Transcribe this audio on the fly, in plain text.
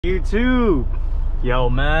YouTube. Yo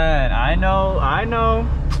man, I know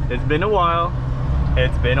it's been a while.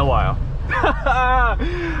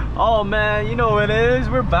 Oh man, you know what it is,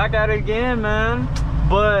 we're back at it again, man.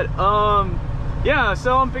 But yeah,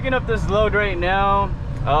 so I'm picking up this load right now.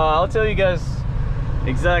 I'll tell you guys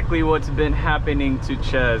exactly what's been happening to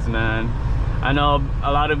Ches, man. I know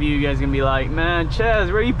a lot of you guys gonna be like, man, Ches,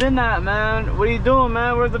 where you been at, man? What are you doing,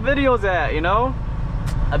 man? Where's the videos at, you know?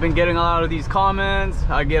 I've been getting a lot of these comments.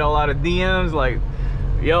 I get a lot of DMs like,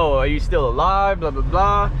 yo, are you still alive, blah blah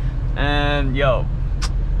blah. And yo,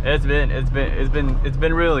 it's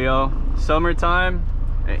been real, yo. Summertime,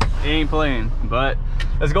 it ain't playing. But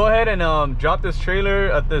let's go ahead and drop this trailer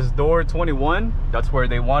at this door 21. That's where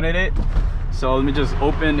they wanted it. So let me just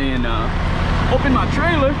open my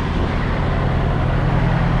trailer.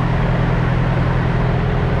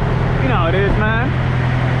 You know how it is, man.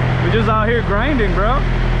 We're just out here grinding, bro.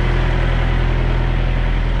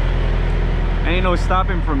 Ain't no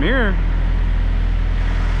stopping from here.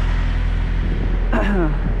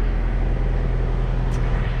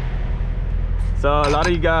 So a lot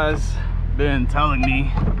of you guys been telling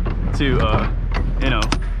me to you know,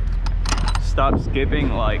 stop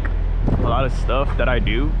skipping like a lot of stuff that I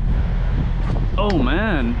do. Oh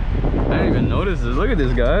man, I didn't even notice this. Look at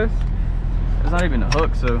this, guys. It's not even a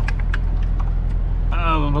hook, so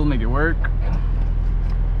we'll make it work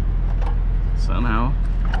somehow.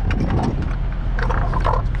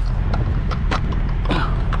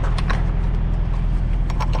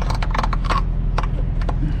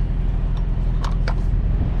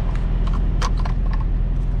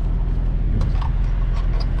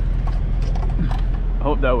 I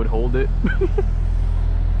hope that would hold it.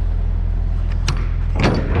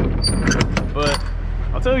 But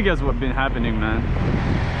I'll tell you guys what's been happening, man.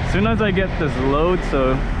 As soon as I get this load, so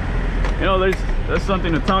you know, there's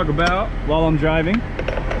something to talk about while I'm driving.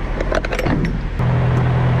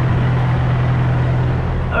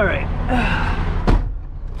 All right.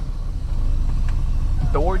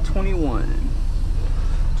 Door 21.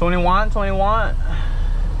 21.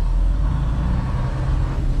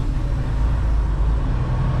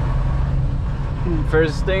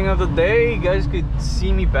 First thing of the day, you guys could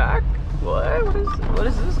see me back. What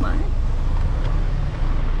is this, man?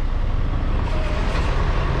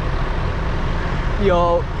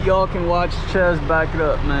 Y'all can watch Ches back it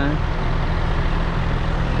up, man.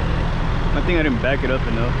 I think I didn't back it up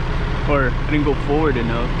enough, or I didn't go forward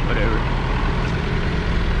enough, whatever.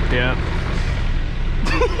 Yeah.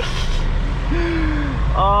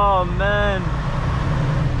 Oh man.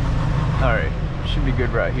 All right, should be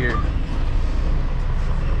good right here.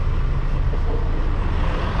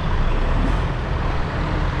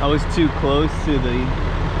 I was too close to the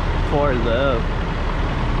far left.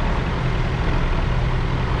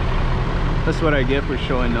 That's what I get for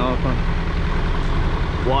showing off, huh?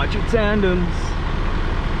 Watch your tandems.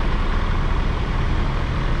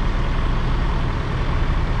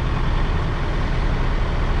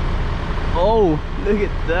 Oh, look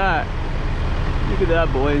at that. Look at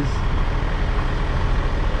that, boys.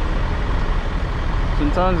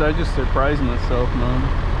 Sometimes I just surprise myself, man.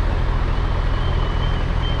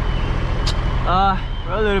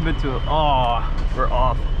 We're a little bit too, oh, we're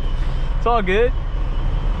off. It's all good.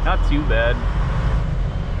 Not too bad.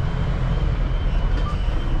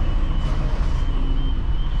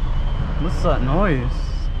 What's that noise?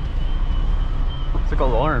 It's like an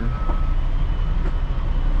alarm.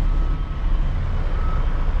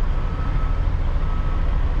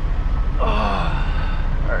 Oh,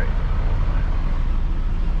 all right.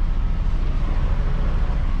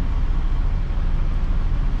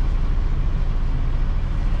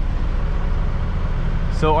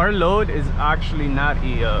 So our load is actually not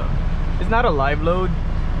a it's not a live load,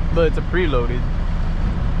 but it's a preloaded.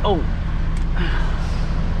 Oh,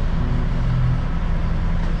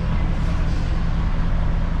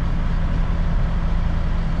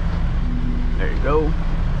 there you go.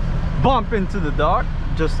 Bump into the dock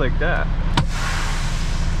just like that.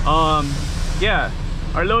 Yeah,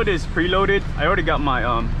 our load is preloaded. I already got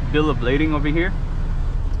my bill of lading over here.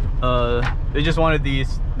 They just wanted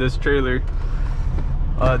this trailer.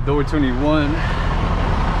 Door 21.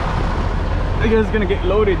 I guess it's gonna get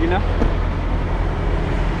loaded, you know.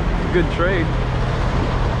 Good trade.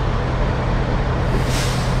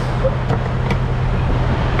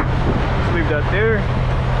 Just leave that there.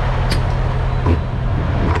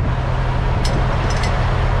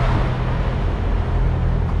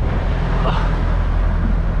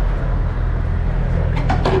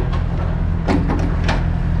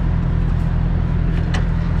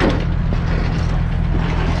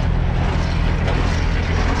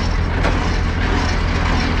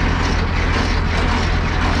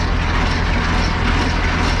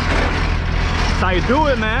 how you do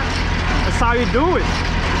it, man. That's how you do it.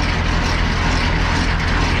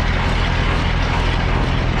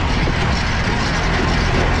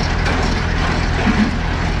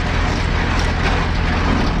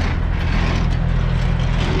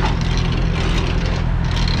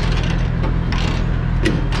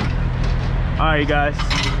 Alright guys,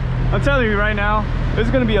 I'm telling you right now, this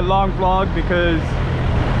is gonna be a long vlog because,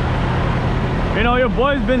 you know, your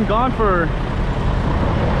boy's been gone for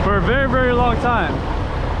a very long time.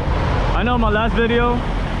 I know my last video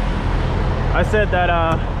I said that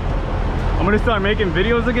I'm gonna start making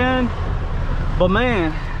videos again, but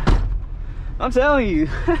man, I'm telling you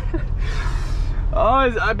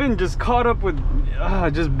I've been just caught up with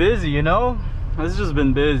just busy, you know. It's just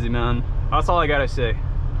been busy, man. That's all I gotta say.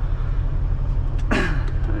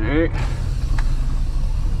 Alright,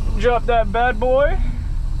 drop that bad boy.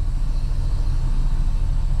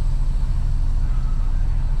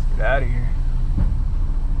 Let's get out of here.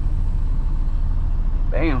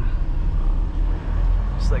 Bam,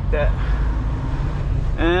 just like that.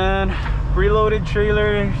 And preloaded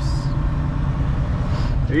trailers,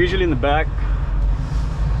 they're usually in the back,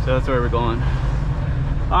 so that's where we're going.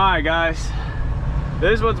 Alright guys,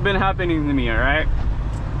 this is what's been happening to me. Alright,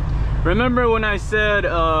 remember when I said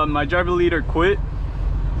my driver leader quit?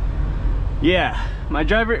 Yeah, my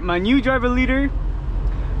new driver leader,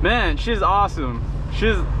 man, she's awesome.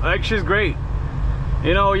 She's great.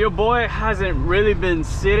 You know, your boy hasn't really been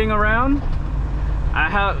sitting around. I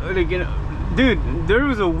have, like, you know, dude, there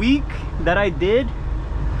was a week that I did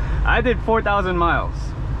 4,000 miles.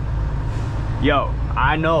 Yo,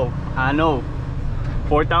 I know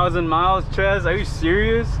 4,000 miles, Chaz, are you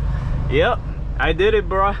serious? Yep, I did it,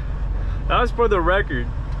 bro. That was for the record.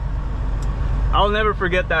 I'll never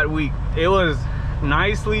forget that week. It was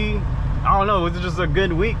nicely, I don't know, it was just a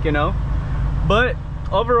good week, you know. But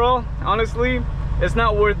overall, honestly, it's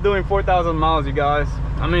not worth doing 4,000 miles, you guys.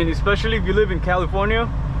 I mean, especially if you live in California,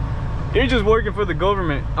 you're just working for the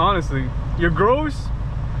government, honestly. Your gross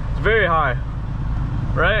is very high,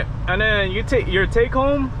 right? And then you take your take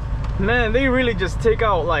home, man, they really just take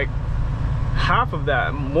out like half of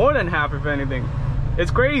that, more than half if anything.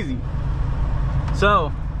 It's crazy.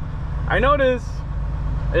 So I noticed,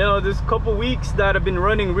 you know, this couple weeks that I've been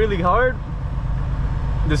running really hard,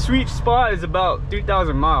 the sweet spot is about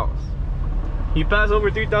 3,000 miles. You pass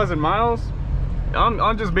over 3,000 miles,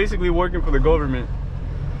 I'm just basically working for the government.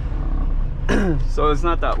 So it's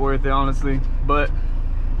not that worth it, honestly. But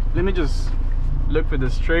let me just look for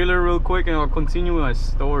this trailer real quick and I'll continue with my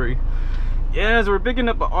story. Yes, we're picking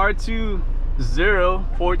up a R20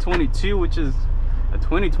 422, which is a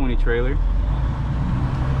 2020 trailer.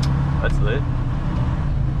 That's lit.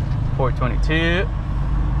 422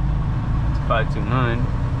 529.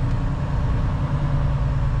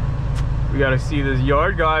 We gotta see this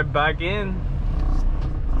yard guy back in.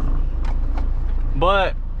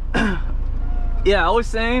 But yeah, I was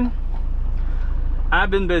saying I've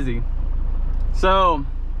been busy. So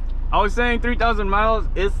I was saying 3,000 miles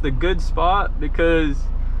is the good spot because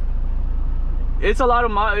it's a lot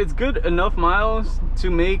of miles. It's good enough miles to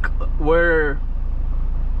make where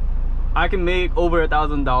I can make over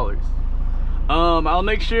 $1,000. I'll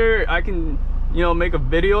make sure I can, you know, make a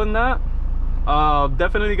video on that.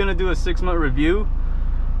 Definitely gonna do a 6-month review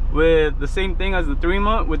with the same thing as the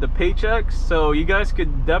 3-month with the paychecks, so you guys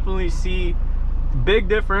could definitely see big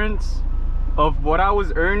difference of what I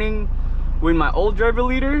was earning with my old driver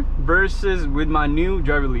leader versus with my new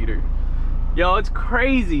driver leader. Yo, it's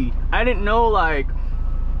crazy. I didn't know, like,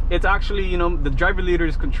 it's actually, you know, the driver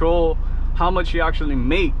leaders control how much you actually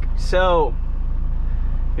make. So,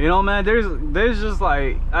 you know, man, there's just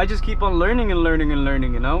like, I just keep on learning and learning and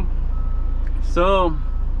learning, you know. So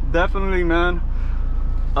definitely, man,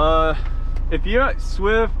 if you're at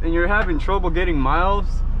Swift and you're having trouble getting miles,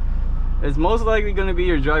 it's most likely going to be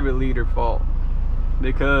your driver leader fault.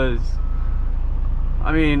 Because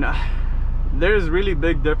I mean, there's really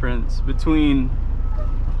big difference between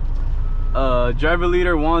driver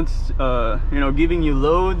leader wants you know, giving you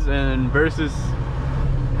loads and versus,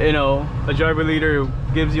 you know, a driver leader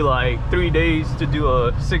who gives you like 3 days to do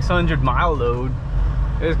a 600-mile load.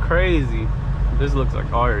 It's crazy. This looks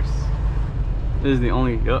like ours. This is the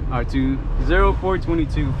only, yep, R20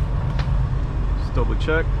 422. Just double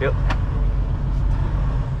check. Yep.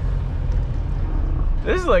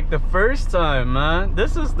 This is like the first time, man.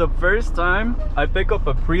 This is the first time I pick up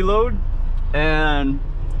a preload and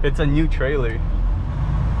it's a new trailer.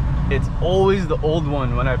 It's always the old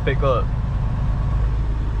one when I pick up.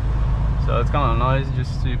 So it's kind of nice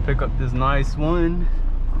just to pick up this nice one.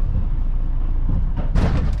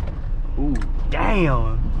 Ooh,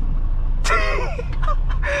 damn.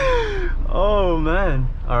 Oh man.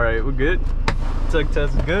 All right, we're good. Tug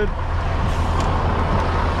test is good.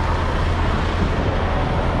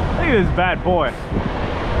 Look at this bad boy.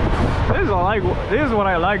 This is what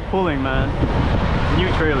I like pulling, man. New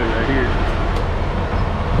trailer right here.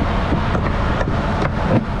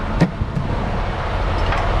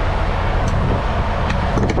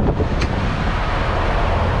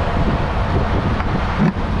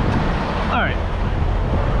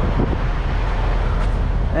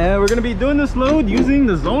 And we're gonna be doing this load using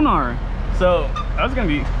the Zonar. So that's gonna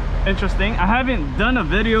be interesting. I haven't done a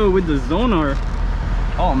video with the Zonar.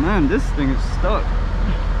 Oh man, this thing is stuck.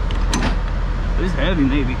 It's heavy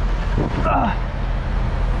maybe.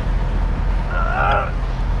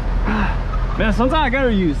 Man, sometimes I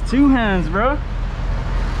gotta use two hands, bro.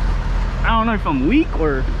 I don't know if I'm weak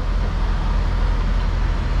or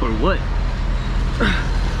what.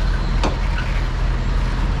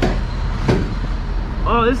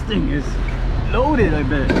 Oh, this thing is loaded, I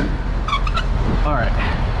bet. All right.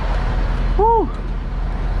 Woo.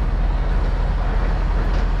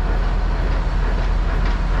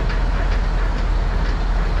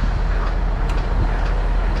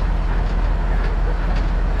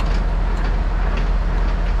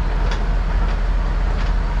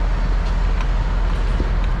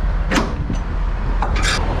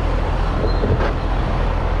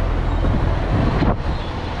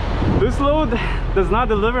 This load does not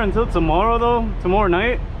deliver until tomorrow though, tomorrow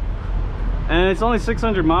night, and it's only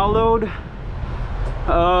 600-mile load.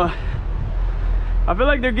 I feel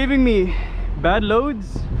like they're giving me bad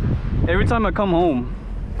loads every time I come home.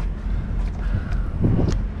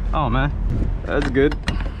 Oh man, that's good.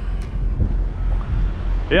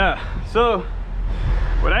 Yeah, so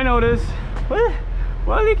what I noticed,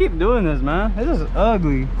 why do they keep doing this, man? This is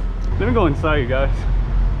ugly. Let me go inside, you guys.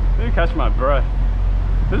 Let me catch my breath.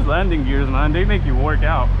 These landing gears, man, they make you work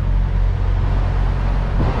out.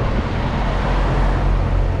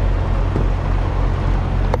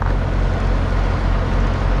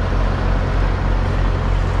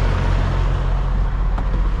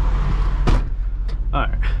 All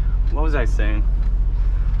right, what was I saying?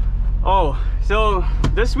 Oh, so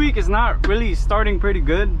this week is not really starting pretty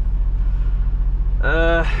good.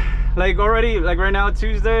 Like already, like right now,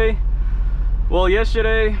 Tuesday. Well,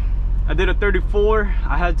 yesterday I did a 34.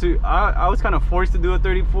 I was kind of forced to do a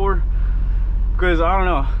 34 because I don't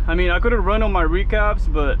know. I mean, I could have run on my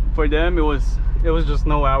recaps, but for them it was just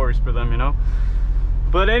no hours for them, you know.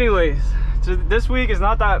 But anyways, so this week is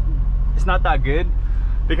not that good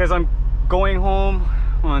because I'm going home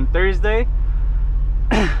on Thursday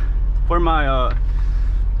for my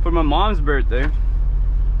mom's birthday.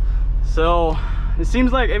 So it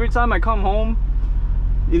seems like every time I come home,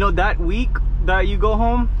 you know, that week that you go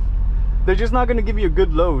home, they're just not gonna give you a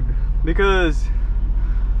good load because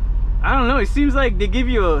I don't know, it seems like they give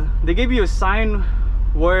you a sign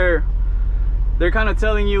where they're kind of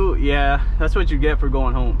telling you, yeah, that's what you get for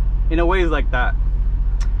going home. In a way, it's like that.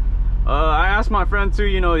 I asked my friend too,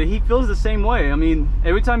 you know, he feels the same way. I mean,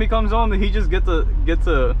 every time he comes home, he just gets a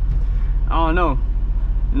I don't know,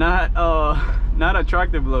 not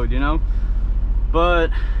attractive load, you know.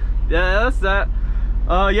 But yeah, that's that.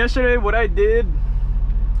 Yesterday what I did,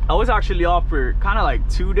 I was actually off for kind of like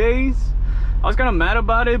 2 days. I was kind of mad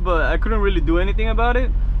about it, but I couldn't really do anything about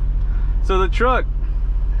it. So the truck,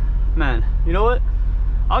 man, you know what,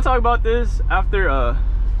 I'll talk about this after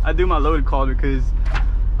I do my load call, because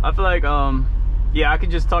I feel like yeah, I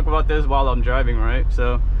could just talk about this while I'm driving, right?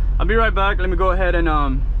 So I'll be right back. Let me go ahead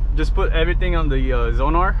and just put everything on the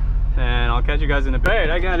Zonar, and I'll catch you guys in a bit. All right,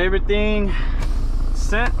 I got everything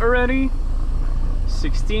sent already.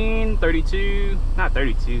 16, 32, not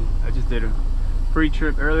 32, I just did a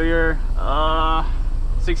pre-trip earlier.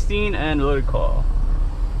 16 and loaded call,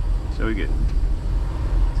 so we good.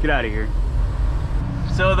 Let's get out of here.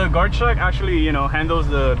 So the guard truck actually, you know, handles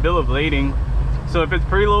the bill of lading. So if it's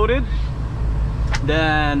preloaded,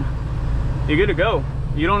 then you're good to go.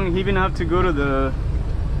 You don't even have to go to the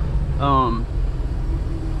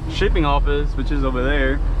shipping office, which is over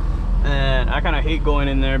there. And I kind of hate going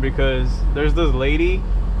in there because there's this lady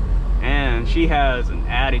and she has an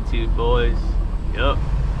attitude, boys. Yup,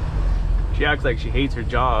 she acts like she hates her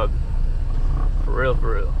job. For real,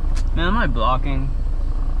 for real. Man, am I blocking?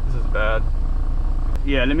 This is bad.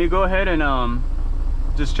 Yeah, let me go ahead and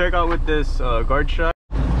just check out with this guard shot.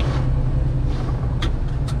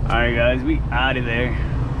 Alright guys, we out of there.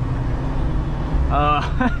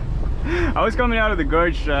 I was coming out of the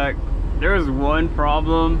guard shack. There was one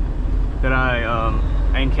problem that I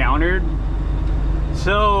encountered.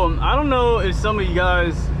 So I don't know if some of you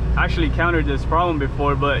guys actually encountered this problem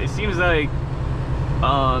before, but it seems like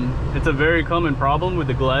It's a very common problem with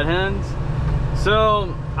the glad hands.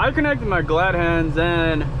 So I connected my glad hands,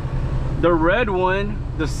 and the red one,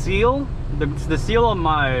 the seal, the seal on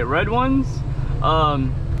my red ones,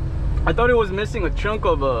 I thought it was missing a chunk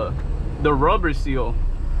of the rubber seal,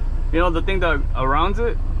 you know, the thing that surrounds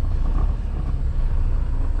it.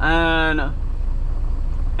 And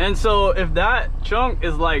so if that chunk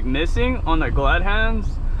is like missing on the glad hands,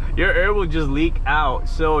 your air will just leak out,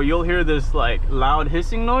 so you'll hear this like loud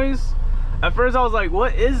hissing noise. At first I was like,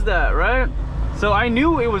 what is that, right? So I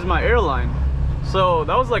knew it was my airline, so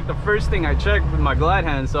that was like the first thing I checked with my glad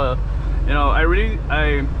hands. So, you know, I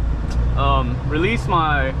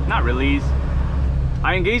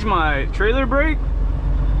engaged my trailer brake,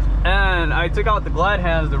 and I took out the glad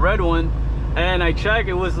hands, the red one, and I checked.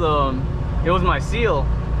 It was my seal,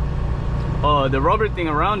 the rubber thing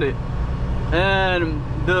around it. And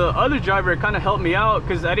the other driver kind of helped me out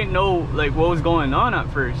because I didn't know like what was going on at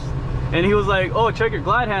first, and he was like, oh, check your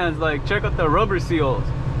glad hands, like check out the rubber seals.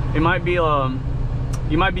 It might be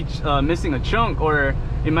you might be missing a chunk, or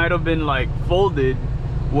it might have been like folded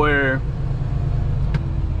where,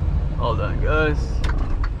 hold on guys,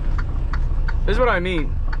 this is what I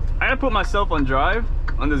mean. I gotta put myself on drive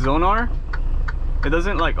on the Zonar. It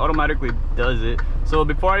doesn't like automatically does it, so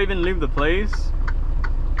before I even leave the place,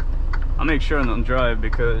 I'll make sure I'm on drive,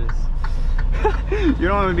 because you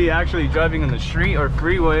don't want to be actually driving on the street or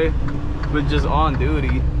freeway with just on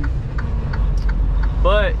duty.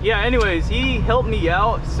 But yeah, anyways, he helped me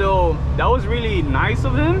out, so that was really nice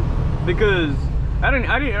of him, because I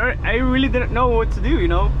really didn't know what to do, you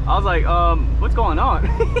know. I was like, what's going on?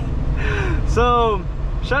 So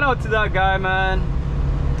shout out to that guy, man.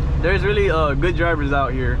 There's really good drivers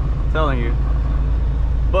out here, I'm telling you.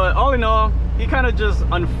 But all in all, he kind of just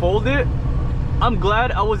unfolded. I'm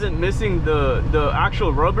glad I wasn't missing the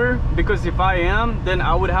actual rubber, because if I am, then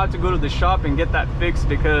I would have to go to the shop and get that fixed,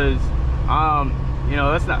 because you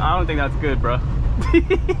know, that's not, I don't think that's good, bro.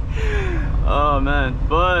 Oh man,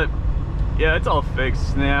 but yeah, it's all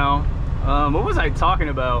fixed now. What was I talking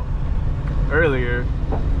about earlier?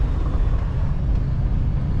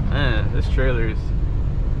 Man, this trailer it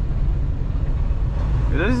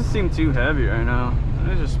doesn't seem too heavy right now.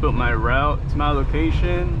 I just put my route to my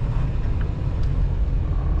location.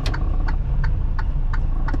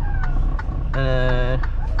 And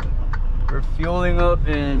we're fueling up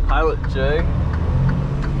in Pilot J.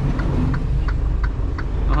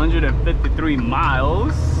 153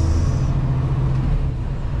 miles.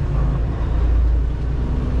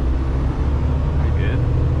 Pretty good.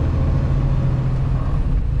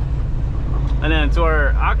 And then to our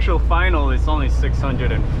actual final, it's only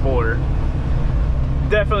 604.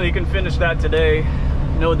 Definitely can finish that today,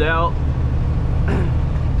 no doubt.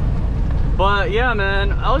 But yeah,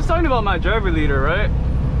 man, I was talking about my driver leader, right?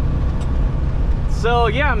 So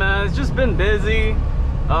yeah, man, it's just been busy.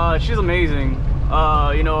 She's amazing.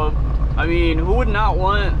 You know, I mean, who would not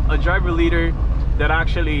want a driver leader that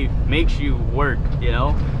actually makes you work, you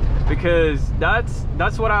know? Because that's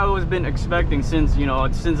what I was been expecting since, you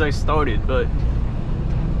know, since I started. But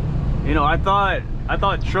you know, I thought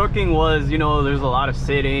trucking was, you know, there's a lot of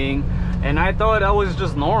sitting, and I thought that was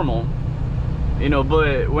just normal, you know.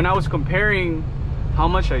 But when I was comparing how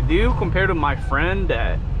much I do compared to my friend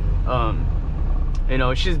that you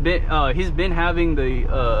know, he's been having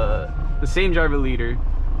the same driver leader,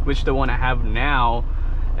 which the one I have now,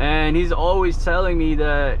 and he's always telling me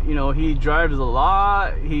that, you know, he drives a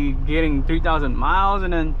lot, he getting 3,000 miles,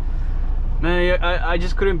 and then, man, I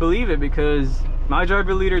just couldn't believe it, because my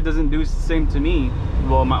driver leader doesn't do the same to me,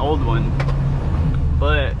 well, my old one.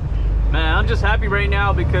 But man, I'm just happy right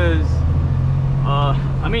now, because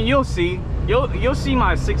I mean, you'll see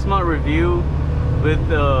my 6-month review with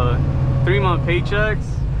 3-month paychecks.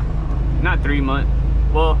 Not 3 months,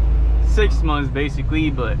 well, 6 months basically,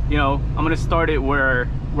 but you know, I'm gonna start it where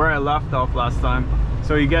I left off last time,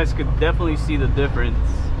 so you guys could definitely see the difference.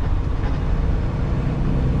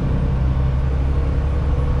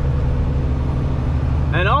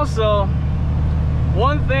 And also,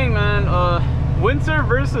 one thing, man, winter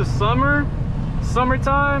versus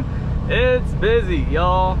summertime, it's busy,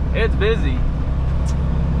 y'all. It's busy.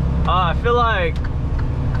 I feel like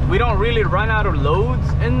we don't really run out of loads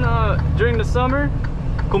in during the summer.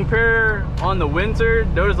 Compare on the winter,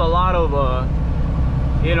 there's a lot of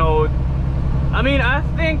you know, I mean, I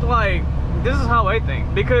think, like, this is how I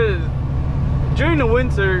think, because during the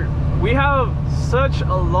winter we have such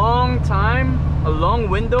a long time, a long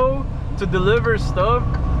window to deliver stuff,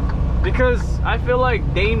 because I feel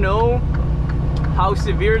like they know how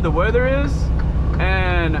severe the weather is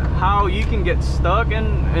and how you can get stuck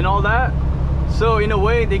and all that. So in a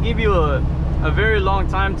way, they give you a very long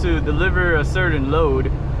time to deliver a certain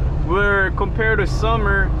load, where compared to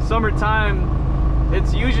summertime,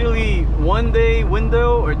 it's usually 1 day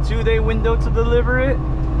window or 2 day window to deliver it.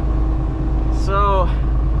 So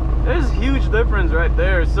there's a huge difference right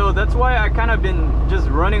there. So that's why I kind of been just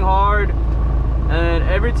running hard, and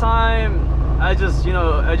every time I just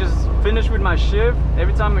finish with my shift,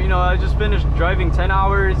 every time I just finish driving 10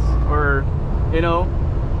 hours, or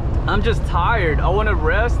I'm just tired, I want to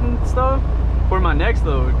rest and stuff for my next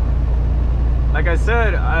load. Like I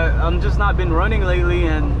said, I'm just not been running lately,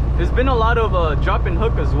 and there's been a lot of drop and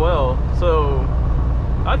hook as well, so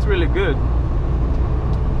that's really good.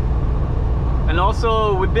 And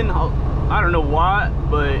also we've been, I don't know why,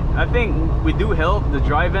 but I think we do help the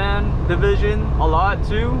dry van division a lot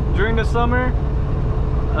too during the summer.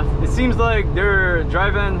 It seems like their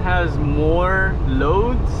dry van has more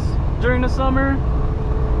loads during the summer.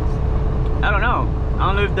 I don't know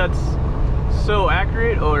if that's so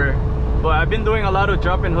accurate, but I've been doing a lot of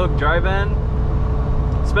drop and hook dry van,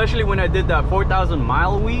 especially when I did that 4,000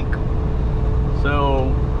 mile week.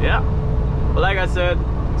 So yeah, but like I said,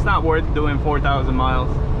 it's not worth doing 4,000 miles.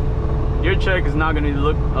 Your check is not going to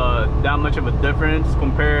look that much of a difference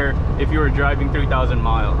compared if you were driving 3,000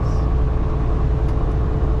 miles,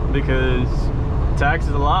 because tax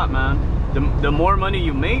is a lot, man. The more money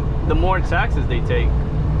you make, the more taxes they take.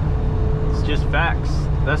 It's just facts.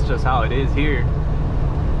 That's just how it is here.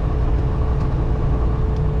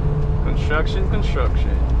 Construction.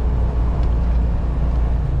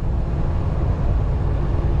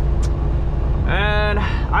 And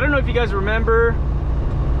I don't know if you guys remember,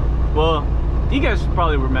 well, you guys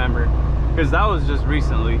probably remember, because that was just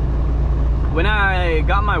recently when I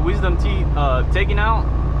got my wisdom teeth taken out,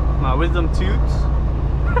 my wisdom tooths.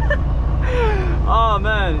 Oh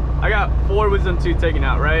man, I got 4 wisdom teeth taken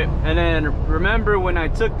out, right? And then remember when I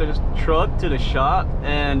took the truck to the shop,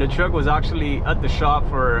 and the truck was actually at the shop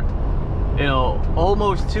for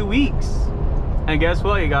almost 2 weeks, and guess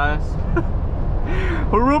what, you guys?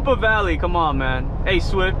 Harupa Valley, come on, man. Hey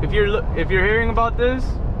Swift, if you're hearing about this,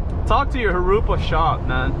 talk to your Harupa shop,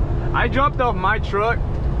 man. I dropped off my truck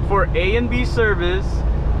for A and B service,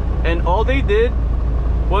 and all they did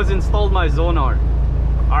was install my Zonar.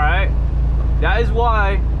 All right, that is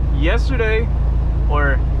why yesterday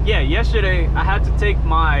I had to take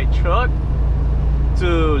my truck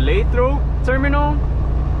to Lathrop terminal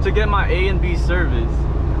to get my A and B service.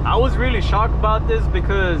 I was really shocked about this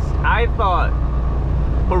because I thought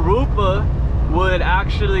Harupa would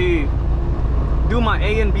actually do my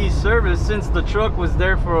A and B service, since the truck was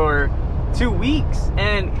there for 2 weeks,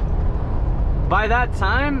 and by that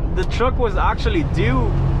time the truck was actually due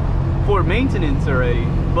for maintenance already,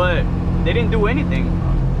 but they didn't do anything.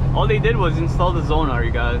 All they did was install the Zonar,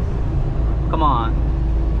 you guys. Come on,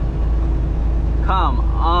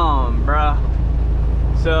 bruh.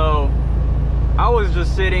 So I was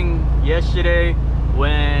just sitting yesterday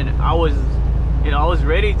when I was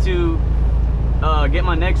ready to get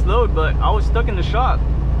my next load, but I was stuck in the shop.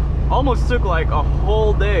 Almost took like a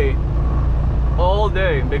whole day,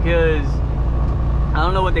 because I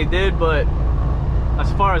don't know what they did, but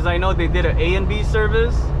as far as I know, they did an A and B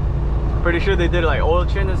service. Pretty sure they did like oil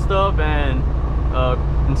change and stuff, and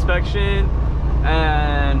inspection,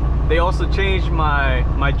 and they also changed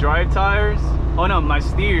my drive tires. Oh no, my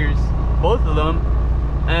steers, both of them.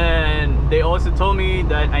 And they also told me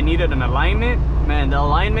that I needed an alignment. Man, the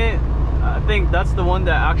alignment, I think that's the one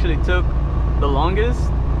that actually took the longest.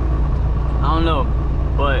 I don't know,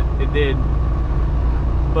 but it did.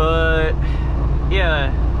 But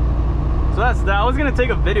yeah, so that's that. I was gonna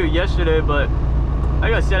take a video yesterday, but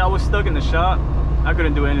like I said, I was stuck in the shop. I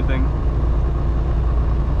couldn't do anything.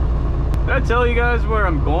 Did I tell you guys where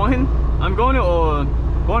I'm going? I'm going to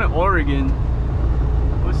Oregon.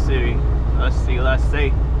 What city? Let's see.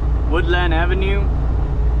 Woodland Avenue.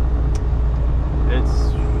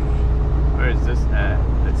 Where is this at?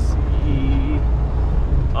 Let's see.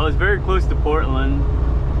 Oh, it's very close to Portland.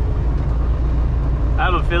 I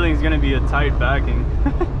have a feeling it's gonna be a tight backing.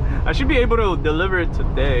 I should be able to deliver it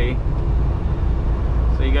today,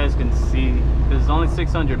 so you guys can see. It's only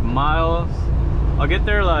 600 miles. I'll get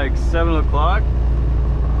there like 7 o'clock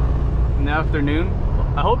in the afternoon.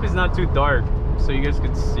 I hope it's not too dark, so you guys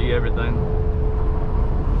can see everything.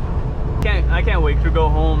 I can't wait to go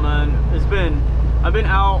home, man. I've been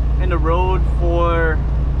out in the road for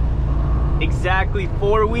exactly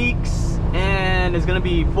 4 weeks, and it's gonna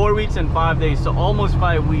be 4 weeks and 5 days, so almost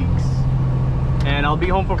 5 weeks. And I'll be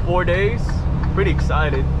home for 4 days. Pretty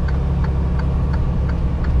excited.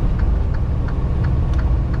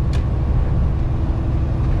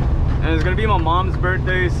 And it's gonna be my mom's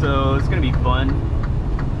birthday, so it's gonna be fun.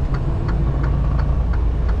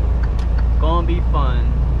 Gonna be fun.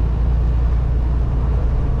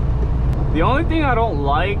 The only thing I don't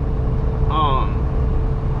like,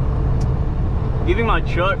 giving my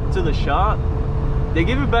truck to the shop, they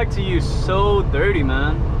give it back to you so dirty,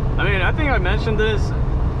 man. I mean, I think I mentioned this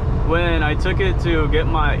when I took it to get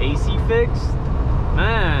my AC fixed.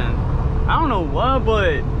 Man, I don't know what,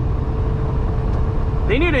 but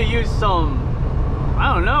they need to use some,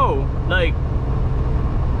 I don't know, like,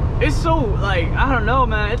 it's so, like, I don't know,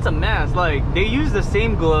 man, it's a mess. Like, they use the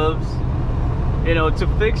same gloves, you know, to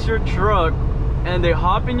fix your truck, and they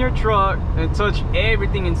hop in your truck and touch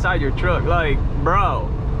everything inside your truck. Like, bro,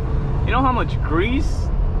 you know how much grease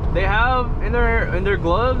they have in their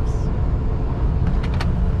gloves?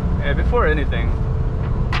 Yeah, before anything,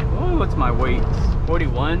 oh, what's my weight?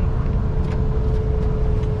 41.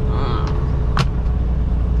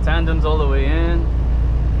 Tandems all the way in,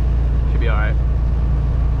 should be all right.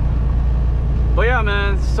 But yeah,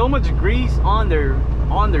 man, so much grease on their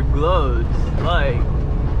gloves. Like,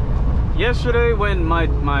 yesterday when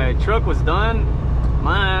my truck was done,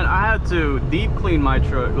 man, I had to deep clean my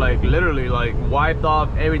truck, like literally, like wiped off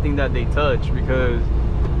everything that they touched because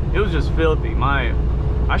it was just filthy.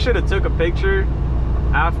 I should have took a picture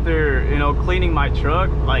after, you know, cleaning my truck,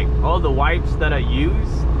 like all the wipes that I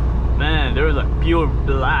used. Man, there was like pure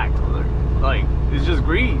black, like it's just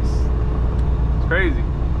grease. It's crazy.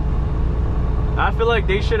 I feel like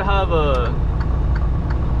they should have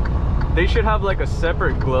like a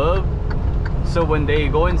separate glove, so when they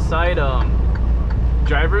go inside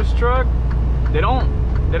driver's truck, they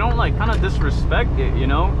don't like kind of disrespect it, you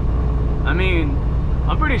know. I mean,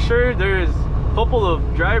 I'm pretty sure there's a couple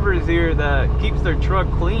of drivers here that keeps their truck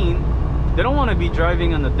clean. They don't want to be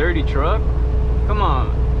driving on a dirty truck. Come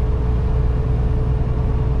on,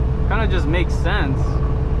 kind of just makes sense.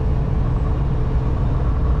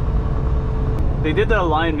 They did the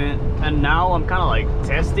alignment, and now I'm kind of like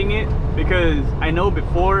testing it, because I know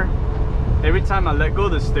before, every time I let go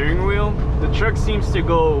of the steering wheel, the truck seems to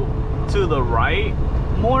go to the right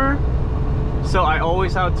more, so I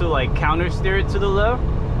always have to like counter steer it to the left.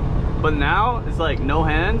 But now it's like no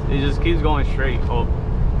hands, it just keeps going straight. Oh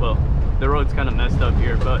well, the road's kind of messed up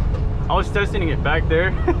here, but I was testing it back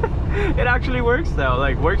there. It actually works now,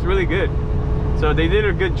 like works really good. So they did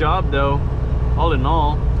a good job though, all in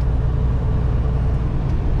all.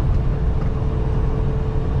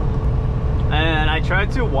 And I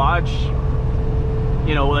tried to watch,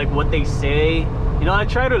 you know, like what they say. You know, I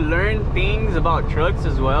try to learn things about trucks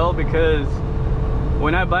as well, because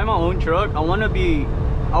when I buy my own truck, I want to be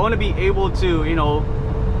able to, you know,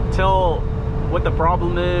 tell what the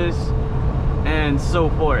problem is and so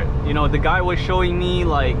forth. You know, the guy was showing me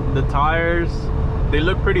like the tires, they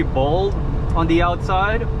look pretty bold on the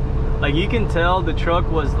outside. Like you can tell the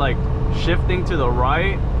truck was like shifting to the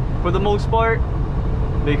right for the most part,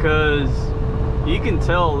 because you can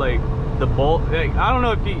tell like the bolt, like, I don't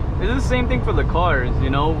know if it's the same thing for the cars, you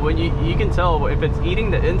know, when you can tell if it's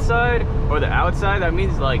eating the inside or the outside. That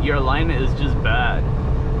means like your alignment is just bad.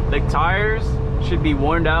 Like tires should be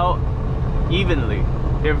worn out evenly.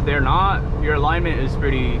 If they're not, your alignment is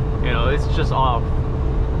pretty, you know, it's just off,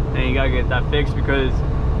 and you gotta get that fixed. Because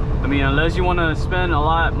I mean, unless you want to spend a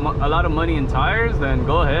lot of money in tires, then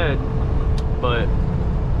go ahead. But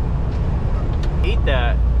hate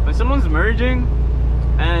that when someone's merging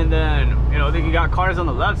and then, you know, you got cars on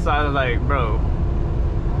the left side. I'm like, bro,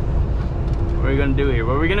 what are we gonna do here?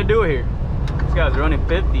 What are we gonna do here? This guy's running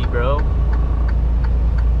 50, bro.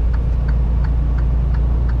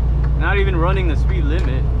 Not even running the speed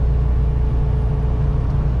limit.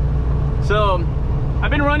 So I've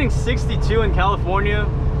been running 62 in California,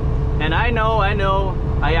 and I know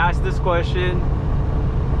I asked this question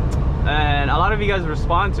and a lot of you guys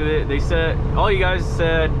respond to it. They said, all you guys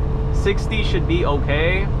said 60 should be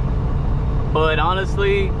okay, but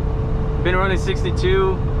honestly, been running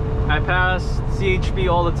 62. I pass CHP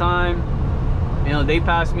all the time, you know, they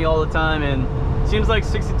pass me all the time, and it seems like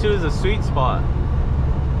 62 is a sweet spot.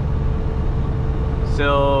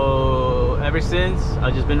 So ever since,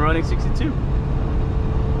 I've just been running 62.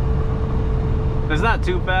 It's not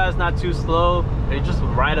too fast, not too slow, it's just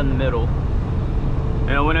right in the middle.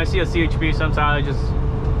 You know, when I see a CHP, sometimes I just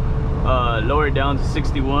lower it down to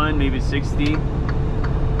 61, maybe 60.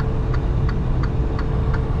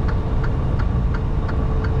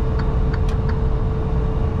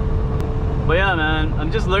 But yeah, man, I'm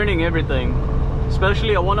just learning everything.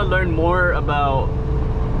 Especially I want to learn more about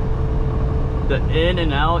the in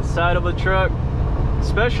and out side of a truck,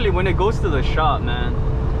 especially when it goes to the shop, man.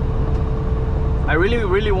 I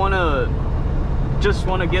really want to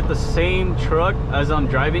get the same truck as I'm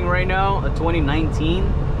driving right now, a 2019,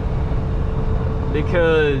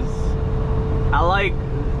 because I like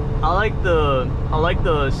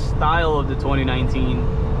the style of the 2019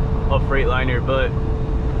 of Freightliner, but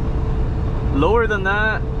lower than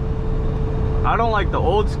that, I don't like the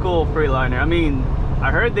old school Freightliner. I mean,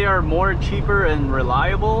 I heard they are more cheaper and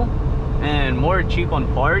reliable and more cheap on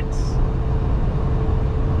parts,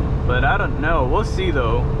 but I don't know. We'll see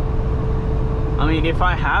though. I mean, if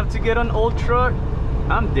I have to get an old truck,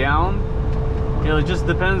 I'm down. You know, it just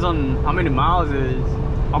depends on how many miles it is.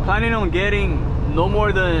 I'm planning on getting no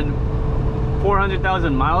more than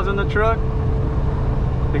 400,000 miles on the truck,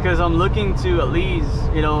 because I'm looking to at least,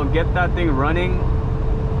 you know, get that thing running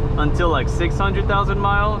until like 600,000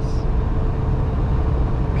 miles.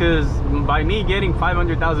 Because by me getting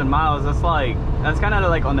 500,000 miles, that's kind of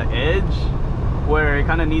like on the edge where it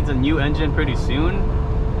kind of needs a new engine pretty soon.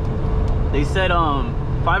 They said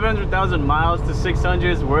 500,000 miles to 600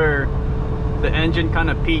 is where the engine kind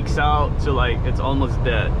of peaks out to like it's almost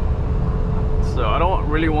dead. So I don't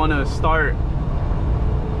really want to start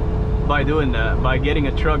by doing that, by getting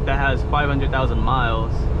a truck that has 500,000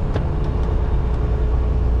 miles.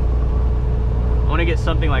 I want to get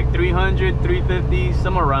something like 300, 350,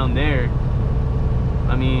 somewhere around there.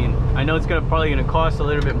 I mean, I know it's probably gonna cost a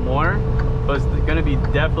little bit more, but it's gonna be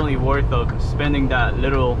definitely worth of spending that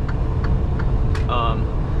little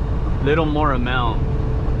more amount,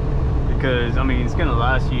 because I mean, it's gonna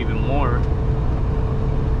last you even more.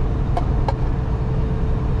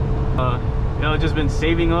 You know, just been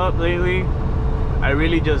saving up lately. I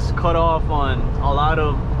really just cut off on a lot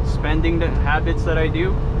of spending habits that I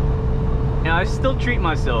do. And I still treat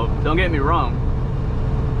myself, don't get me wrong.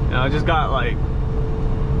 You know, I just got like,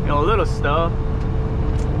 you know, a little stuff.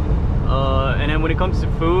 And then when it comes to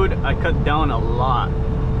food, I cut down a lot.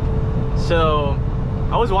 So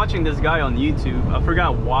I was watching this guy on YouTube. I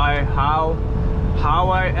forgot how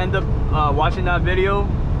I end up watching that video,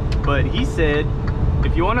 but he said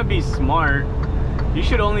if you want to be smart, you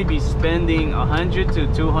should only be spending 100 to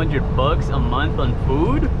 200 bucks a month on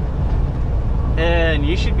food, and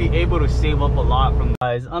you should be able to save up a lot from.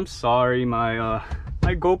 Guys, I'm sorry, my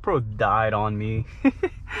GoPro died on me.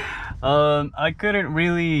 I couldn't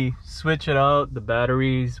really switch it out, the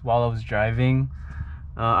batteries, while I was driving.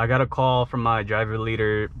 I got a call from my driver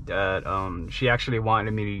leader that she actually wanted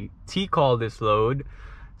me to T-call this load,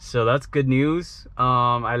 so that's good news.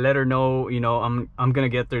 I let her know, you know, I'm gonna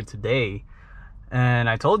get there today, and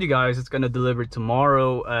I told you guys it's gonna deliver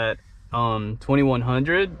tomorrow at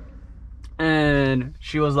 2100. And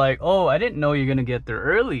she was like, oh, I didn't know you're gonna get there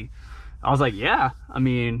early. I was like, yeah, I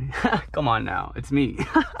mean, come on now, it's me.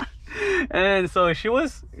 And so she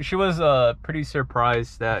was pretty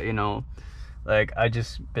surprised that, you know, like I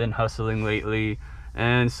just been hustling lately.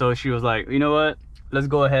 And so she was like, you know what, let's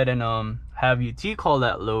go ahead and have you T-call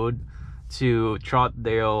that load to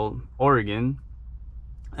Troutdale, Oregon,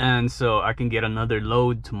 and so I can get another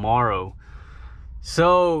load tomorrow.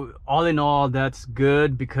 So all in all, that's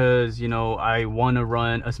good, because, you know, I want to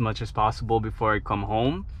run as much as possible before I come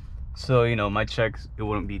home. So, you know, my checks, it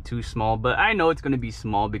wouldn't be too small, but I know it's going to be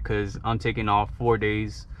small because I'm taking off 4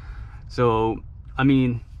 days. So, I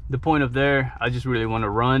mean, the point of there, I just really want to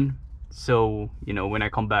run. So, you know, when I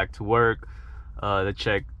come back to work, the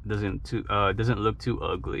check doesn't look too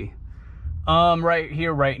ugly. Right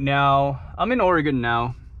here, right now, I'm in Oregon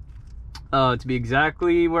now. To be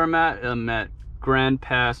exactly where I'm at Grand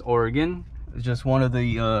Pass, Oregon. It's just one of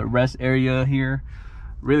the rest area here.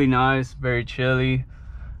 Really nice, very chilly.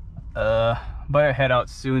 But I head out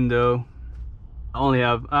soon though. I only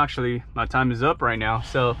have, actually my time is up right now,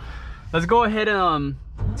 so let's go ahead and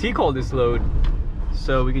T-call this load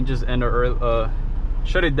so we can just end our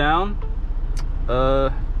shut it down.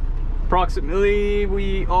 Approximately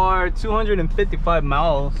we are 255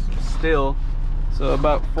 miles still, so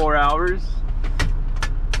about 4 hours.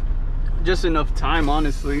 Just enough time,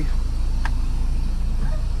 honestly.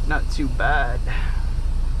 Not too bad.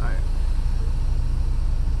 All right,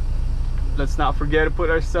 let's not forget to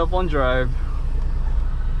put ourselves on drive.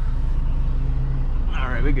 All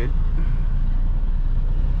right, we're good.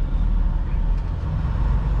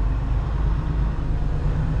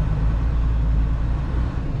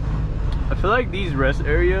 I feel like these rest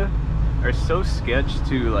area are so sketch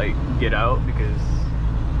to like get out, because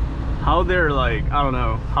how they're like, I don't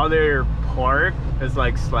know, how they're parked is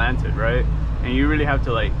like slanted, right? And you really have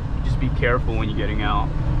to like just be careful when you're getting out.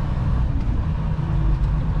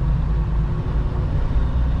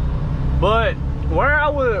 But where I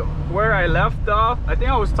left off, I think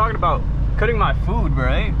I was talking about cutting my food,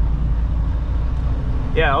 right?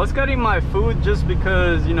 yeah, I was cutting my food just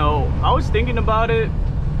because, you know, I was thinking about it.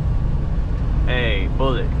 Hey,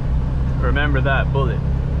 bullet, remember that, bullet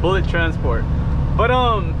transport. But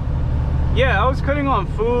yeah, I was cutting on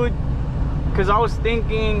food because I was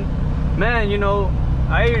thinking, man, you know,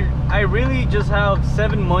 I really just have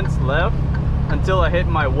 7 months left until I hit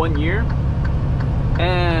my 1 year.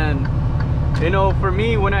 And you know, for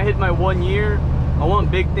me, when I hit my 1 year, I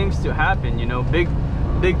want big things to happen, you know, big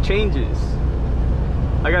changes.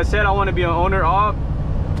 Like I said, I want to be an owner op.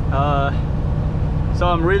 So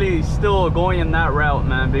I'm really still going in that route,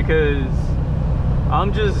 man, because I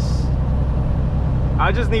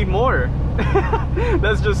just need more.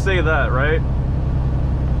 Let's just say that, right?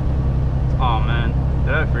 Oh man,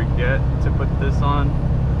 did I forget to put this on?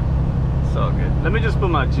 It's all good. Let me just put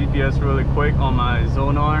my GPS really quick on my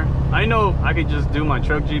Zonar. I know I could just do my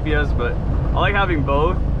truck GPS, but I like having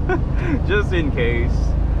both. Just in case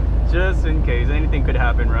anything could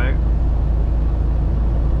happen, right?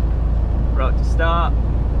 Route to stop.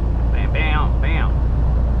 Bam, bam, bam.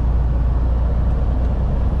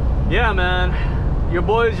 Yeah, man, your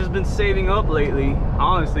boy's just been saving up lately.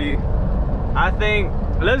 Honestly, I think,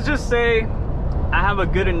 let's just say I have a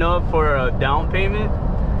good enough for a down payment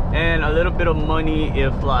and a little bit of money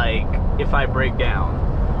if I break down.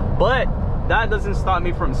 But that doesn't stop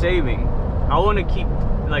me from saving. I want to keep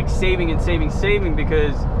like saving and saving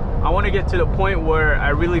because I want to get to the point where I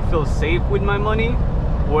really feel safe with my money,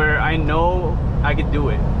 where I know I could do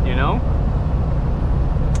it, you know?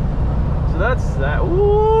 So that's that.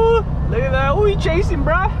 Ooh, look at that. Ooh, he chasing,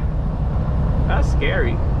 bruh. That's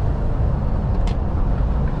scary.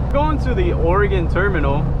 Going to the Oregon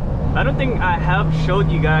terminal. I don't think I have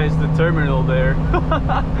showed you guys the terminal there.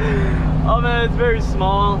 Oh man, it's very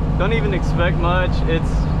small. Don't even expect much.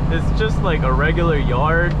 It's just like a regular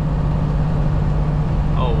yard.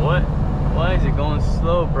 Oh, what? Why is it going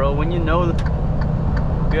slow, bro? When you know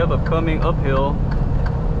you have a coming uphill.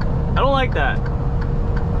 I don't like that.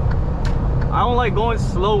 I don't like going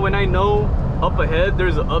slow when I know up ahead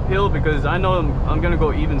there's an uphill, because I know I'm gonna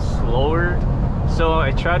go even slower. So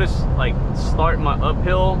I try to like start my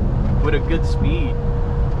uphill with a good speed.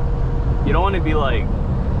 You don't want to be like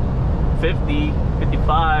 50,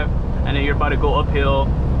 55 and then you're about to go uphill.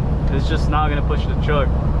 It's just not gonna push the truck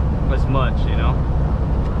as much, you know.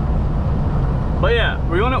 But yeah,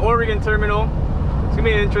 we're going to Oregon terminal. It's gonna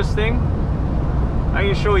be interesting. I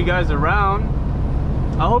can show you guys around.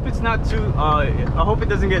 I hope it's not too I hope it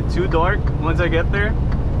doesn't get too dark once I get there.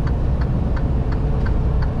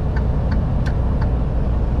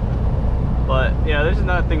 But yeah, there's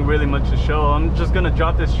nothing really much to show. I'm just gonna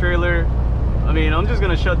drop this trailer. I mean, I'm just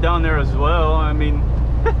gonna shut down there as well. I mean,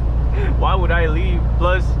 why would I leave?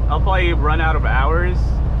 Plus, I'll probably run out of hours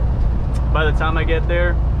by the time I get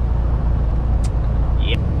there.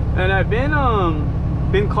 Yeah. And I've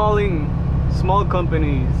been calling small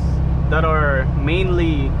companies that are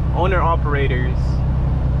mainly owner operators.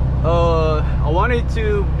 I wanted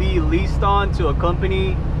to be leased on to a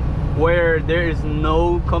company where there is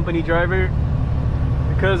no company driver,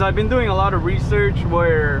 because I've been doing a lot of research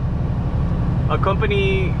where if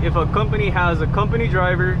a company has a company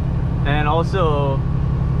driver and also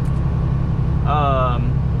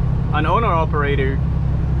an owner operator,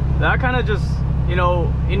 that kind of just, you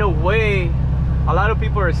know, in a way, a lot of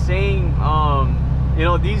people are saying, you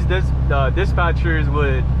know, these dispatchers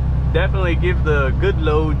would definitely give the good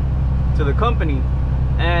load to the company,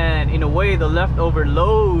 and in a way the leftover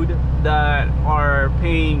load that are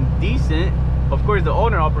paying decent, of course the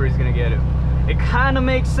owner operator is gonna get it. It kind of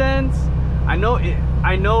makes sense. I know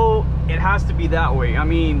it has to be that way. I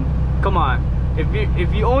mean, come on,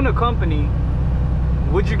 if you own a company,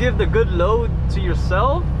 would you give the good load to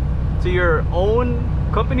yourself, to your own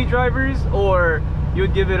company drivers, or you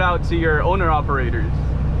would give it out to your owner operators?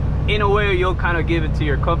 In a way, you'll kind of give it to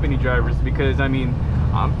your company drivers, because I mean,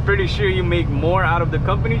 I'm pretty sure you make more out of the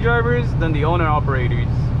company drivers than the owner operators.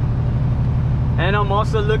 And I'm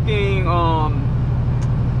also looking, I'm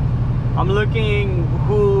looking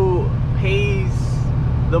who pays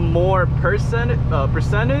the more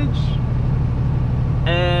percentage,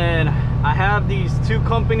 and I have these two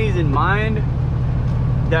companies in mind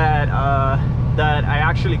that that I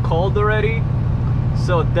actually called already.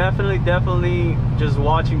 So definitely just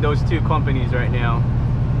watching those two companies right now.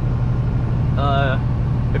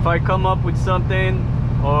 If I come up with something,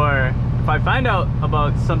 or if I find out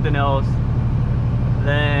about something else,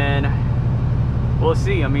 then we'll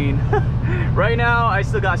see. I mean, right now I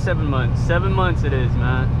still got 7 months. 7 months it is,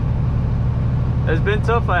 man. It's been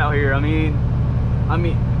tough out here. I mean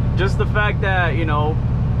just the fact that, you know,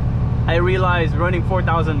 I realized running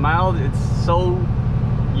 4,000 miles, it's so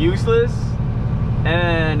useless,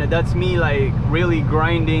 and that's me like really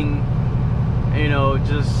grinding, you know,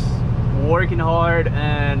 just working hard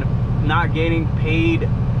and not getting paid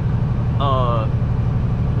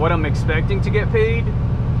what I'm expecting to get paid.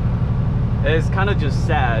 It's kind of just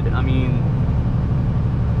sad. I mean,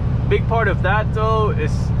 big part of that though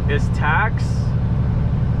is tax.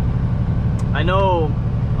 I know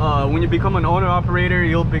when you become an owner operator,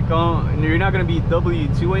 you're not going to be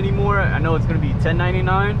W-2 anymore. I know it's going to be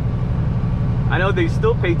 1099. I know they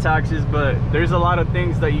still pay taxes, but there's a lot of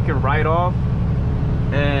things that you can write off,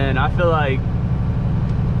 and I feel like,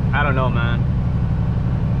 I don't know, man,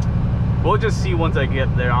 we'll just see once I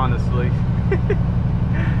get there, honestly.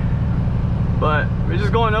 But we're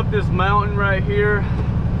just going up this mountain right here.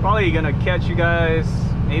 Probably gonna catch you guys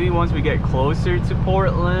maybe once we get closer to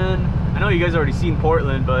Portland. I know you guys already seen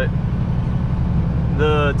Portland, but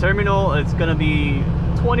the terminal, it's gonna be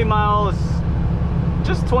 20 miles,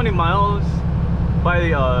 just 20 miles by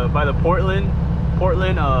the Portland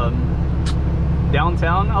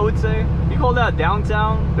downtown, I would say. You call that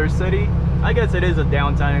downtown, their city? I guess it is a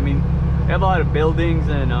downtown. I mean, they have a lot of buildings,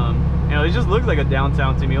 and you know, it just looks like a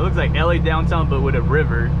downtown to me. It looks like LA downtown, but with a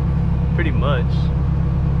river, pretty much.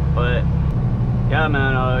 But yeah,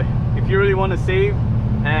 man, if you really want to save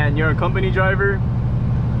and you're a company driver,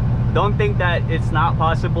 don't think that it's not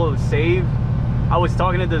possible to save. I was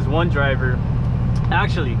talking to this one driver,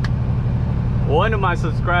 actually one of my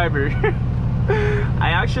subscribers.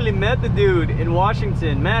 I actually met the dude in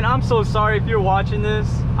Washington. Man, I'm so sorry if you're watching this.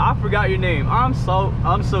 I forgot your name. I'm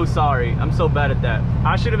so sorry. I'm so bad at that.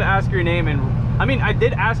 I should have asked your name, and I mean, I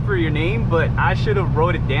did ask for your name, but I should have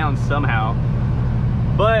wrote it down somehow.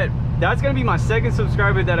 But that's gonna be my second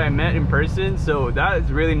subscriber that I met in person, so that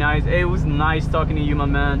is really nice. It was nice talking to you, my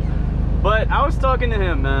man. But I was talking to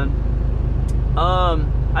him, man.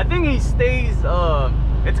 I think he stays,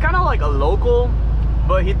 it's kind of like a local,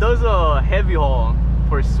 but he does a heavy haul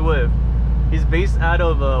for Swift. He's based out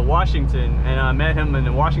of Washington, and I met him in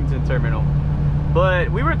the Washington terminal. But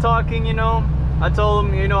we were talking, you know, I told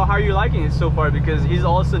him, you know, how are you liking it so far, because he's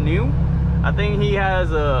also new. I think he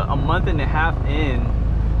has a month and a half in.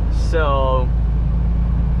 So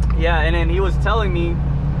yeah, and then he was telling me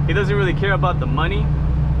he doesn't really care about the money.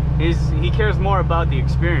 He cares more about the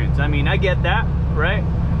experience. I mean, I get that, right?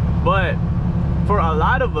 But for a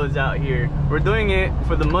lot of us out here, we're doing it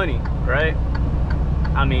for the money, right?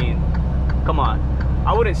 I mean, come on.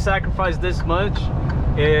 I wouldn't sacrifice this much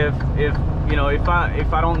if you know, if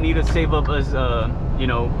I don't need to save up as you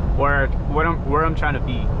know, where I'm trying to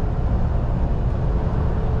be.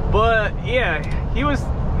 But yeah, we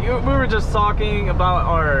were just talking about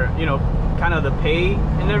our, you know, kind of the pay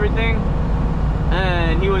and everything,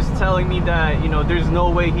 and he was telling me that, you know, there's no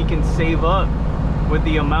way he can save up with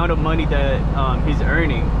the amount of money that he's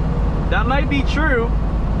earning. That might be true,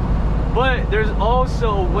 but there's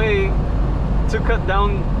also a way to cut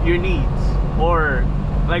down your needs. Or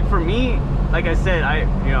like for me, like I said,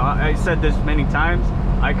 I said this many times,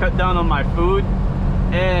 I cut down on my food,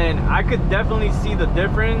 and I could definitely see the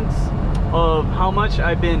difference of how much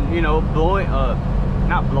I've been, you know,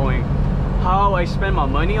 how I spend my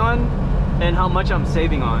money on and how much I'm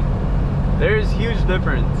saving on. There's huge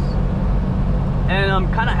difference, and I'm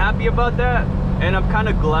kind of happy about that, and I'm kind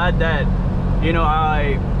of glad that, you know,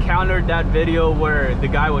 I countered that video where the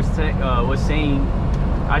guy was saying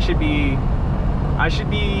I should be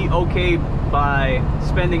okay by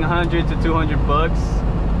spending 100 to 200 bucks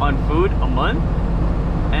on food a month.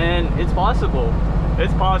 And it's possible.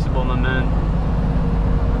 It's possible, my man.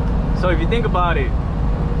 So if you think about it,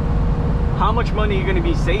 how much money you're gonna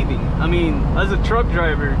be saving? I mean, as a truck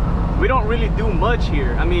driver, we don't really do much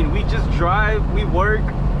here. I mean, we just drive, we work.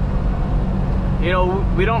 You know,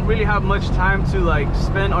 we don't really have much time to like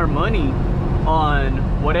spend our money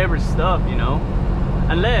on whatever stuff, you know,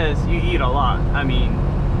 unless you eat a lot. I mean,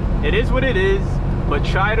 it is what it is, but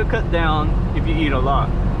try to cut down if you eat a lot.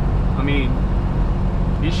 I mean,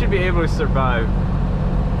 you should be able to survive.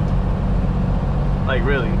 Like,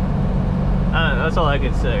 really. That's all I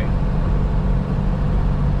can say.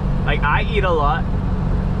 Like, I eat a lot,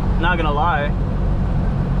 not gonna lie,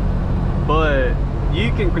 but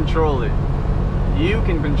you can control it. You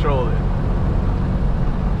can control it.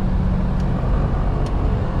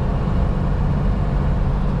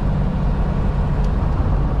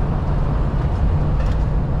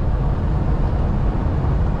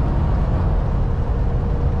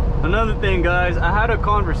 Another thing, guys, I had a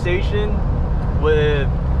conversation with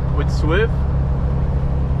Swift,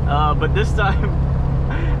 but this time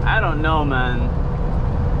I don't know, man.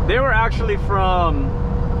 They were actually from,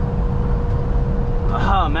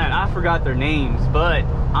 oh man, I forgot their names, but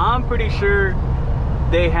I'm pretty sure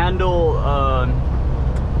they handle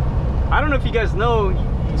I don't know if you guys know,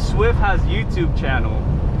 Swift has YouTube channel.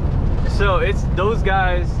 So it's those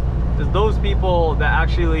guys, it's those people that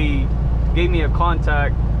actually gave me a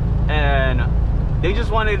contact, and they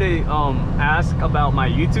just wanted to ask about my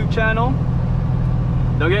YouTube channel.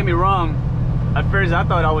 Don't get me wrong, at first I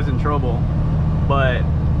thought I was in trouble, but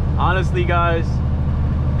honestly guys,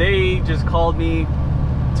 they just called me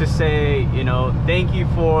to say, you know, thank you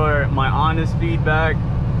for my honest feedback,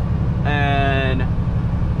 and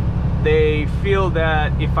they feel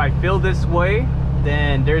that if I feel this way,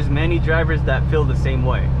 then there's many drivers that feel the same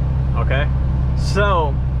way. Okay,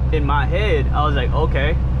 so in my head I was like,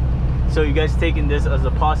 okay, so you guys taking this as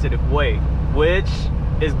a positive way, which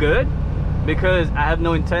is good, because I have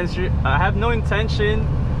no intention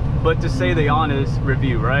but to say the honest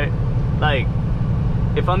review, right? Like,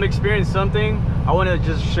 if I'm experiencing something, I want to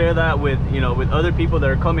just share that with, you know, with other people that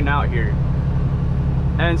are coming out here.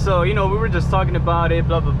 And so, you know, we were just talking about it,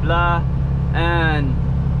 blah blah blah, and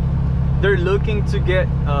they're looking to get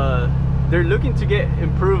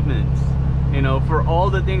improvements, you know, for all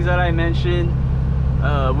the things that I mentioned,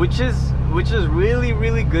 which is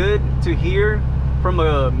really good to hear from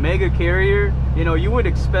a mega carrier. You know, you would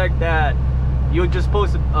expect that you'll just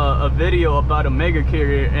post a video about a mega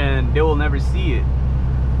carrier and they will never see it,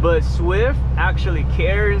 but Swift actually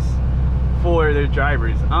cares for their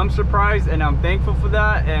drivers. I'm surprised and I'm thankful for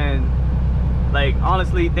that. And like,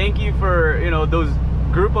 honestly, thank you for, you know, those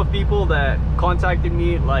group of people that contacted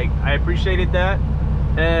me. Like, I appreciated that,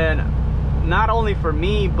 and not only for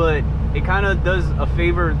me, but it kind of does a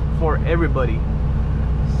favor for everybody.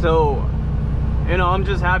 So, you know, I'm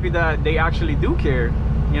just happy that they actually do care,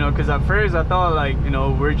 you know, because at first I thought, like, you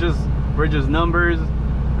know, we're just numbers,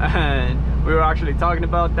 and we were actually talking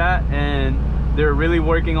about that, and they're really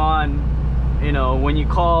working on, you know, when you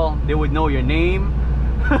call, they would know your name.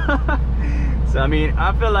 So I mean,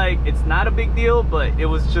 I feel like it's not a big deal, but it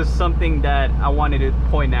was just something that I wanted to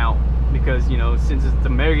point out, because, you know, since it's the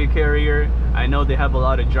mega carrier, I know they have a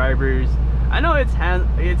lot of drivers. I know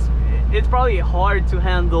it's probably hard to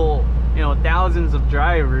handle, you know, thousands of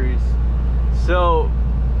drivers. So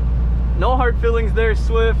no hard feelings there,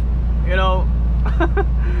 Swift. You know,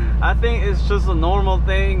 I think it's just a normal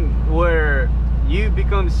thing where you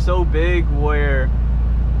become so big where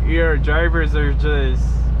your drivers are just,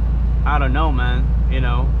 I don't know, man, you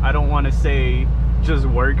know, I don't want to say just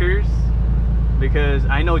workers, because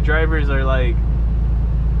I know drivers are like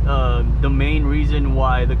the main reason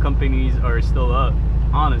why the companies are still up,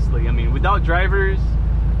 honestly. I mean, without drivers,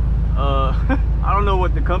 I don't know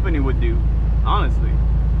what the company would do, honestly.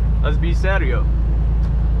 Let's be serio.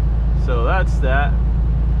 So that's that.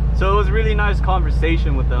 So it was a really nice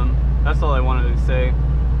conversation with them. That's all I wanted to say.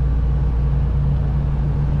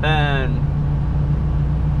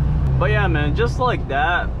 But yeah, man, just like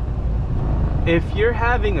that, if you're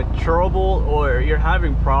having a trouble or you're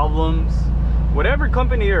having problems, whatever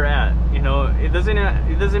company you're at, you know, it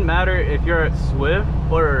doesn't matter if you're at Swift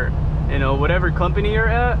or, you know, whatever company you're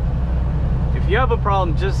at. If you have a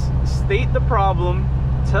problem, just state the problem,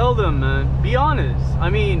 tell them, man, be honest. I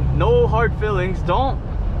mean, no hard feelings. Don't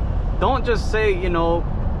just say, you know,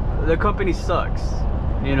 the company sucks,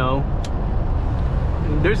 you know.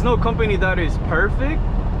 There's no company that is perfect.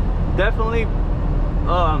 Definitely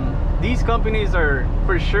these companies are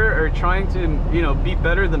for sure trying to, you know, be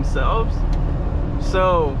better themselves.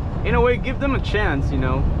 So in a way, give them a chance, you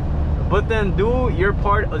know, but then do your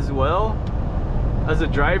part as well as a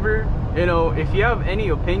driver. You know, if you have any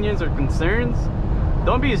opinions or concerns,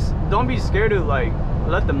 don't be scared to, like,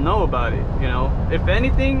 let them know about it. You know, if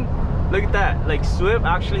anything, look at that, like, Swift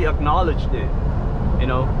actually acknowledged it. You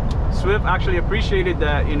know, Swift actually appreciated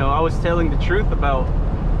that, you know, I was telling the truth about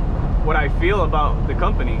what I feel about the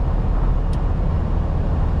company.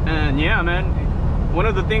 And yeah, man, one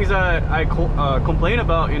of the things that I complain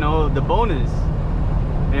about, you know, the bonus,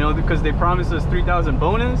 you know, because they promised us 3,000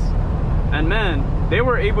 bonus, and man, they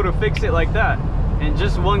were able to fix it like that in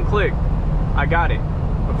just one click. I got it,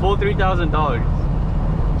 a full $3,000.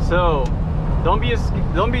 So don't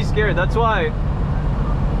be scared. That's why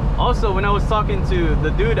also, when I was talking to the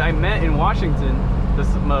dude I met in Washington,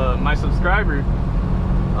 my subscriber,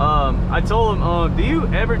 I told him, do you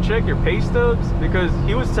ever check your pay stubs? Because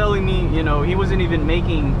he was telling me, you know, he wasn't even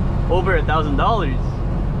making over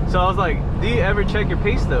 $1,000. So I was like, do you ever check your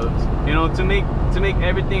pay stubs? You know, to make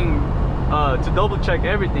everything, to double check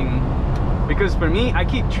everything. Because for me, I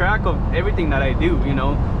keep track of everything that I do, you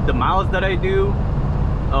know, the miles that I do,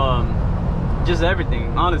 just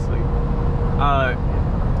everything, honestly.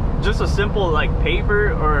 just a simple like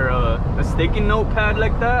paper or a sticky notepad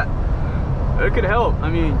like that, it could help. I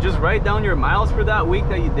mean, just write down your miles for that week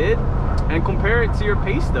that you did and compare it to your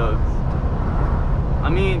pay stubs. I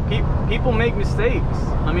mean, people make mistakes.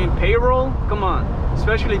 I mean, payroll, come on,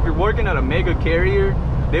 especially if you're working at a mega carrier,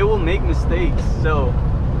 they will make mistakes. So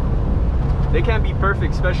they can't be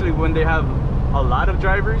perfect, especially when they have a lot of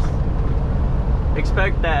drivers.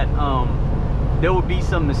 Expect that there will be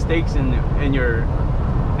some mistakes on your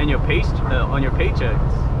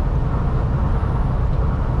paychecks.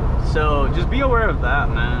 So just be aware of that,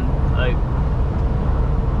 man. Like,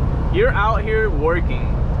 you're out here working,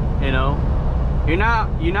 you know. You're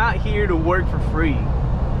not here to work for free.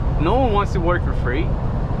 No one wants to work for free.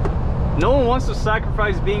 No one wants to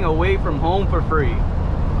sacrifice being away from home for free.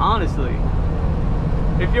 Honestly,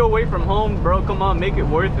 if you're away from home, bro, come on, make it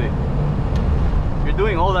worth it. You're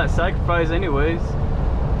doing all that sacrifice anyways.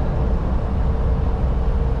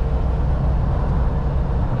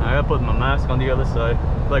 I gotta put my mask on the other side.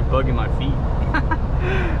 It's like bugging my feet.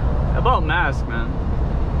 About masks, man.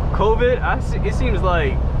 COVID, it seems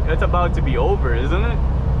like it's about to be over, isn't it?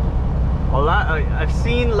 I've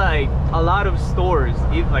seen like a lot of stores,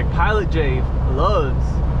 like Pilot J, Loves.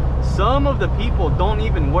 Some of the people don't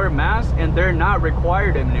even wear masks and they're not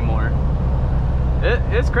required anymore.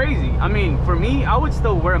 It's crazy. I mean, for me, I would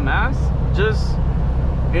still wear a mask. Just,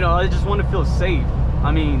 you know, I just want to feel safe.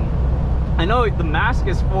 I mean, I know the mask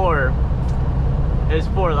is for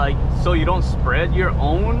like, so you don't spread your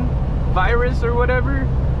own virus or whatever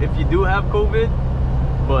if you do have COVID.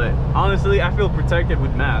 But honestly, I feel protected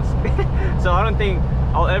with masks. So I don't think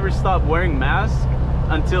I'll ever stop wearing masks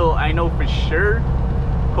until I know for sure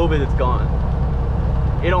COVID is gone.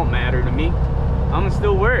 It don't matter to me. I'm gonna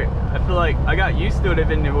still wear it. I feel like I got used to it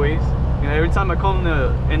anyways. You know, every time I come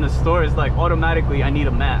in the store, it's like automatically I need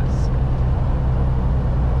a mask.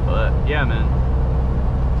 But yeah, man.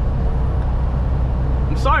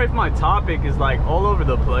 I'm sorry if my topic is like all over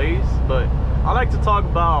the place, but I like to talk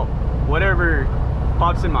about whatever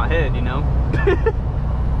pops in my head, you know.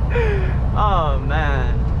 Oh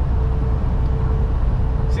man,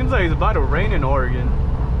 seems like it's about to rain in Oregon.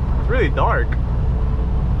 It's really dark,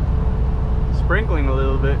 sprinkling a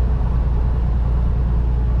little bit.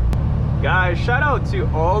 Guys, shout out to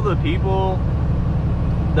all the people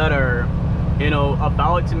that are, you know,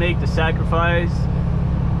 about to make the sacrifice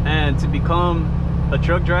and to become a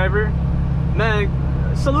truck driver. Man,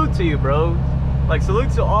 salute to you, bro. Like,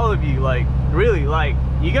 salute to all of you. Like, really, like,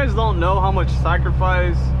 you guys don't know how much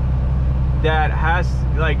sacrifice that has,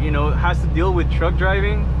 like, you know, has to deal with truck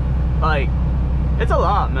driving. Like, it's a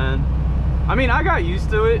lot, man. I mean, I got used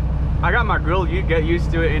to it. I got my girl, you get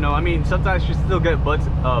used to it, you know. I mean, sometimes you still get butt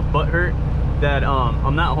hurt that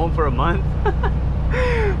I'm not home for a month.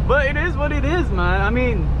 But it is what it is, man. I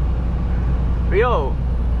mean, yo,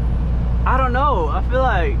 I don't know. I feel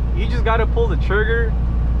like you just gotta pull the trigger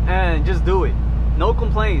and just do it. No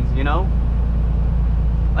complaints, you know.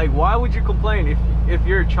 Like, why would you complain if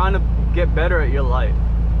you're trying to get better at your life?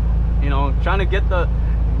 You know, trying to get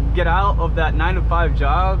out of that 9-to-5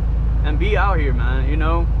 job and be out here, man. You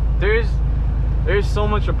know, there's so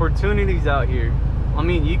much opportunities out here. I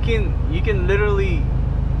mean, you can literally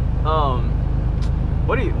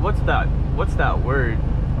what's that word?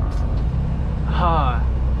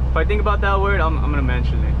 If I think about that word, I'm gonna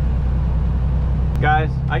mention it.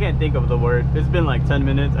 Guys, I can't think of the word. It's been like 10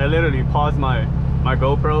 minutes. I literally paused my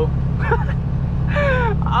GoPro.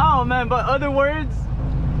 Oh man, but other words,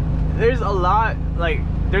 there's a lot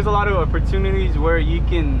of opportunities where you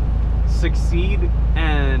can succeed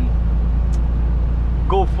and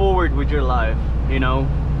go forward with your life, you know.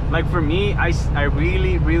 Like for me, I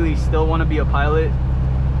really still want to be a pilot.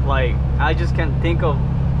 Like, I just can't think of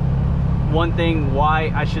one thing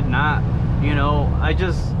why I should not, you know. I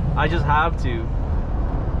just have to.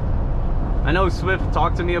 I know Swift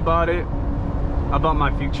talked to me about it, about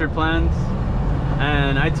my future plans,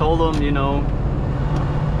 and I told him, you know,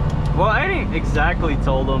 well, I didn't exactly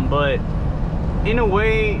told him, but in a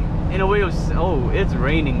way of, oh, it's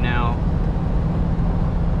raining now.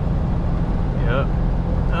 Yep.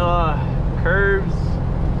 Curves.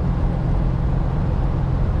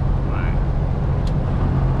 Right.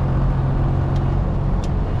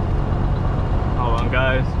 Hold on,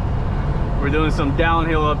 guys. We're doing some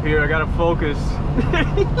downhill up here. I gotta focus.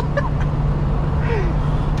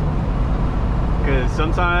 Because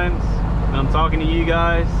sometimes when I'm talking to you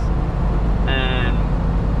guys and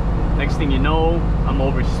next thing you know, I'm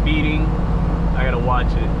over speeding, I gotta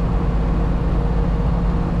watch it.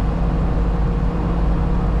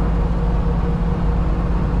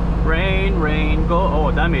 Rain, rain, go.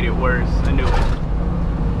 Oh, that made it worse. I knew it.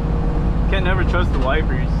 can never trust the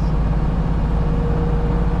wipers.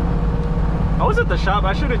 I was at the shop.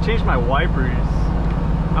 I should have changed my wipers.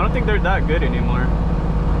 I don't think they're that good anymore.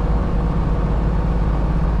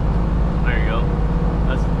 There you go.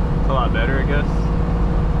 That's a lot better, I guess.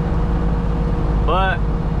 But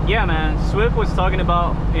yeah, man, Swift was talking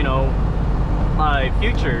about, you know, my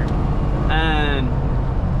future, and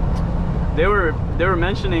they were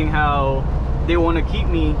mentioning how they want to keep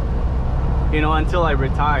me, you know, until I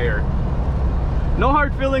retire. No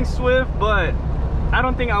hard feelings, Swift, but I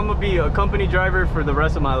don't think I'm gonna be a company driver for the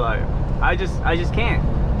rest of my life. I just can't.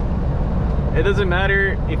 It doesn't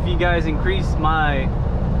matter if you guys increase my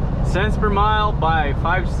cents per mile by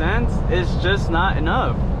 5 cents. It's just not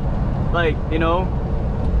enough. Like, you know,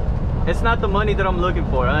 it's not the money that I'm looking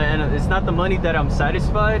for, and it's not the money that I'm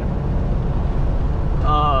satisfied.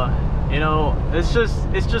 You know, it's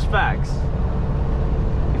just facts.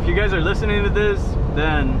 If you guys are listening to this,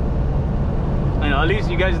 then, you know, at least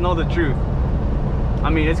you guys know the truth. I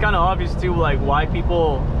mean, it's kind of obvious too, like, why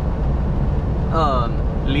people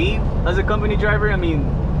leave as a company driver. I mean,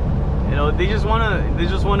 you know, they just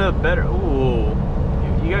wanna better. Ooh,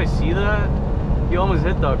 you guys see that? You almost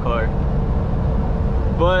hit that car.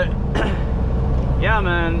 But yeah,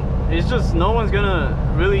 man, it's just no one's gonna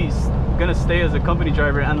stay as a company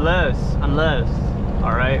driver unless,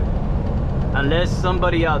 all right, unless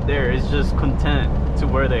somebody out there is just content to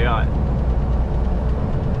where they are.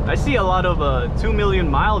 I see a lot of 2 million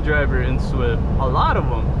mile driver in Swift, a lot of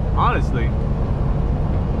them, honestly.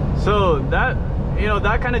 So that, you know,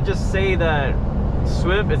 that kind of just say that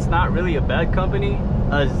Swift, it's not really a bad company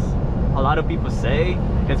as a lot of people say.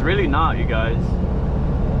 It's really not, you guys.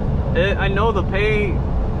 I know the pay,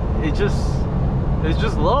 it's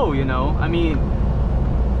just low, you know. I mean,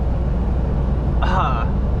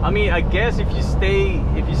 I guess if you stay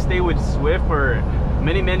with Swift for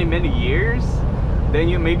many years,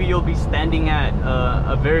 then maybe you'll be standing at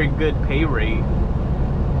a very good pay rate.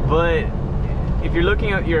 But if you're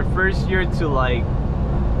looking at your first year to like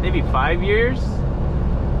maybe 5 years,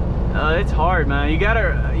 it's hard, man. You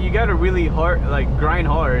gotta really grind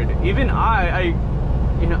hard. Even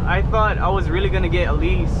you know, I thought I was really gonna get at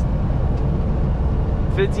least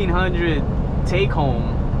 1,500 take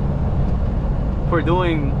home for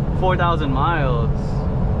doing 4,000 miles.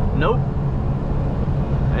 Nope.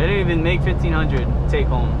 I didn't even make 1,500 take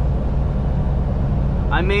home.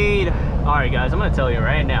 I made, all right guys, I'm gonna tell you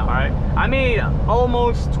right now, all right? I made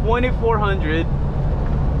almost 2,400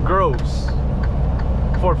 gross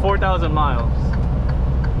for 4,000 miles.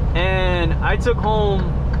 And I took home,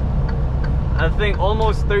 I think,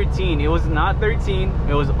 almost 13. It was not 13,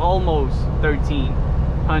 it was almost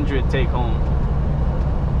 1,300 take home.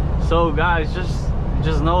 So guys, just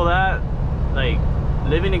know that, like,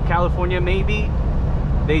 living in California, maybe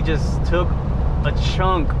they just took a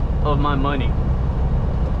chunk of my money.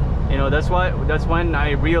 You know, that's when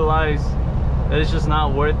I realized that it's just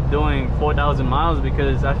not worth doing 4,000 miles,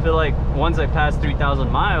 because I feel like once I pass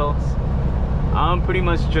 3,000 miles, I'm pretty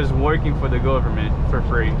much just working for the government for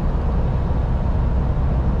free.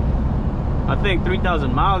 I think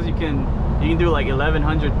 3,000 miles you can do like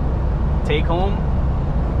 1,100 take home.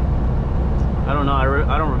 I don't know,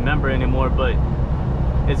 I don't remember anymore, but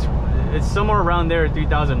it's somewhere around there.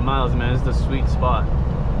 3,000 miles, man, is the sweet spot.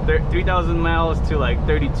 3,000 miles to like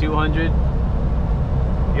 3,200,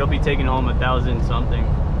 you'll be taking home 1,000 something.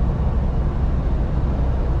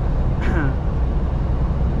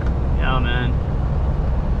 Yeah, man,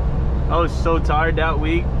 I was so tired that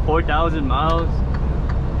week. 4,000 miles,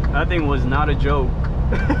 that thing was not a joke.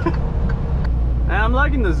 And I'm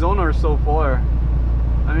liking the Zonar so far.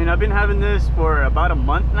 I mean, I've been having this for about a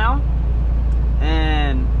month now,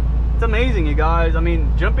 and it's amazing, you guys. I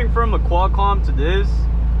mean, jumping from a Qualcomm to this,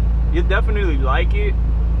 you definitely like it.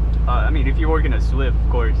 I mean, if you're working at Swift, of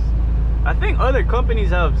course. I think other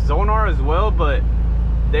companies have Zonar as well, but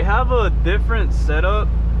they have a different setup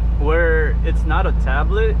where it's not a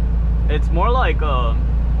tablet. It's more like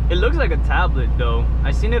it looks like a tablet though.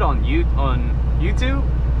 I seen it on YouTube,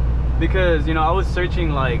 because, you know, I was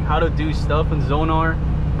searching like how to do stuff in Zonar,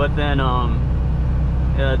 but then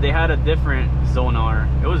they had a different Zonar.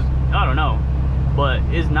 It was, I don't know, but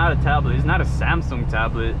it's not a tablet. It's not a Samsung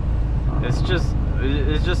tablet. It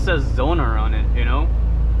just says Zonar on it, you know.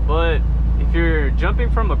 But if you're jumping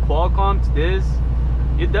from a Qualcomm to this,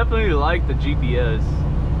 you definitely like the GPS.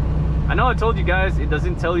 I know I told you guys it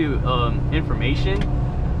doesn't tell you information,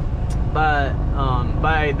 but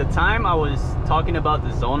by the time I was talking about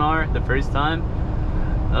the Zonar the first time,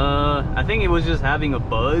 I think it was just having a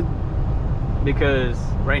bug, because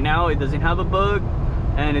right now it doesn't have a bug,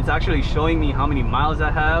 and it's actually showing me how many miles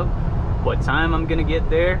I have. what time I'm gonna get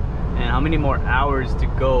there, and how many more hours to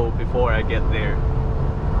go before I get there.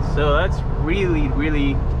 So that's really,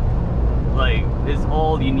 really, like, it's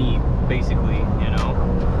all you need, basically, you know.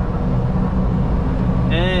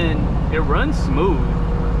 And it runs smooth.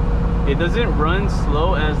 It doesn't run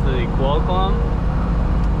slow as the Qualcomm,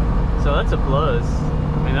 so that's a plus.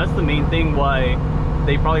 I mean, that's the main thing why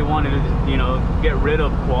they probably wanted to, you know, get rid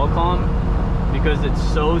of Qualcomm, because it's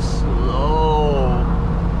so slow.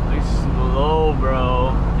 It's slow, bro.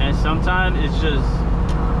 And sometimes it's just,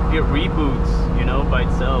 it reboots, you know, by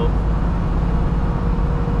itself.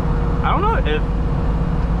 I don't know if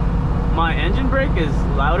my engine brake is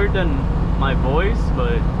louder than my voice,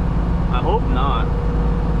 but I hope not.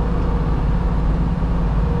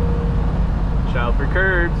 Watch out for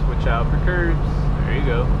curbs, watch out for curbs. There you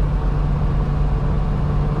go.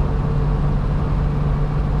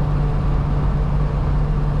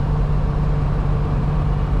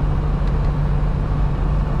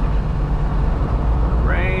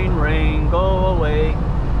 Rain, rain, go away.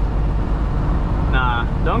 Nah,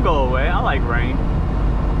 don't go away. I like rain.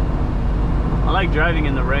 I like driving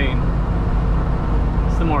in the rain.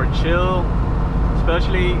 It's the more chill,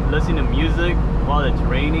 especially listening to music while it's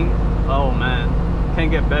raining. Oh man,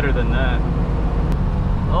 can't get better than that.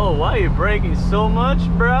 Oh, why are you braking so much,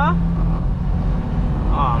 bruh?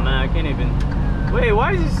 Oh man, I can't even. Wait,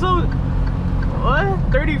 why is he so...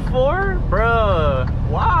 What? 34? Bruh,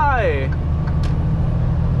 why?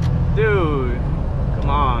 Dude, come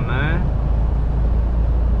on, man.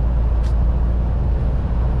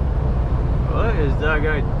 What is that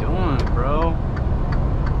guy doing, bro?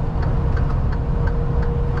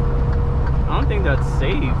 I don't think that's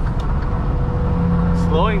safe.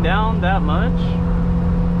 Slowing down that much?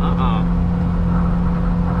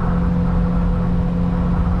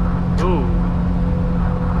 Ooh.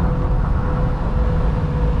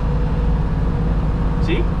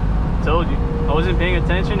 See? Told you. I wasn't paying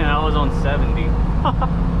attention and I was on 70.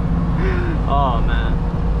 Oh man.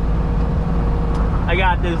 I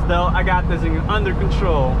got this though. I got this under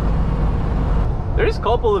control. There's a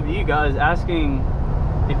couple of you guys asking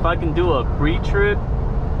if I can do a pre-trip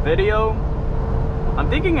video. I'm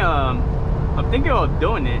thinking of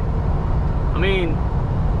doing it. I mean,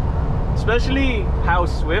 especially how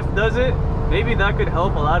Swift does it. Maybe that could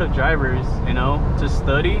help a lot of drivers, you know, to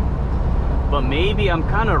study. But maybe I'm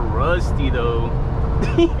kind of rusty though.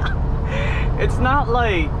 It's not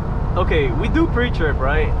like, okay, we do pre-trip,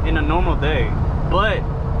 right, in a normal day, but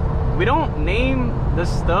we don't name the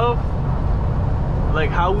stuff like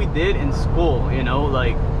how we did in school, you know,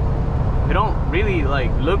 like we don't really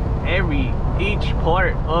like look each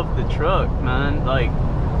part of the truck, man. Like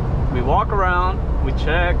we walk around, we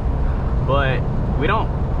check, but we don't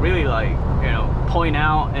really like, you know, point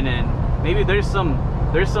out. And then maybe there's some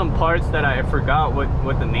parts that I forgot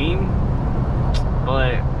what the name,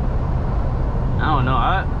 but I don't know.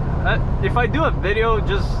 I if I do a video,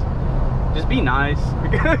 just be nice,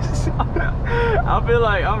 because I feel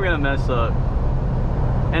like I'm gonna mess up.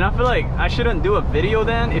 And I feel like I shouldn't do a video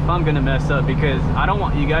then if I'm gonna mess up, because I don't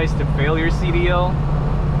want you guys to fail your CDL.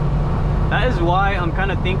 That is why I'm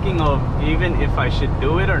kind of thinking of even if I should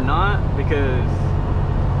do it or not, because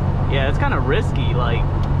yeah, it's kind of risky. Like,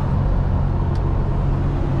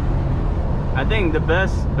 I think the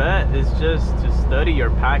best bet is just to study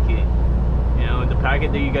your packet. You know, the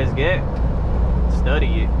packet that you guys get,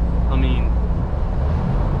 study it. I mean,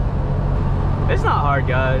 it's not hard,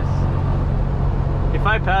 guys. If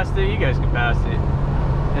I passed it, you guys can pass it.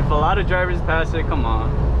 If a lot of drivers pass it, come on.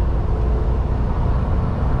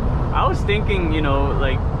 I was thinking, you know,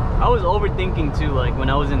 like, I was overthinking too, like, when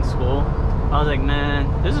I was in school. I was like, man,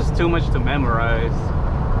 this is too much to memorize.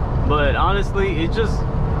 But honestly, it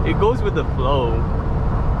goes with the flow,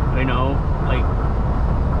 you know? Like,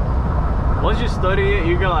 once you study it,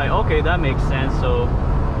 you're gonna like, okay, that makes sense. So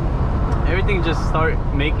everything just start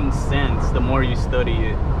making sense the more you study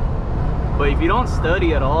it. But if you don't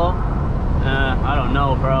study at all, I don't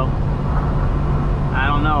know, bro. I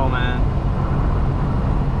don't know, man.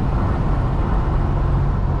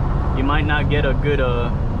 You might not get a good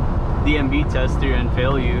DMV tester and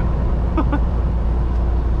fail you.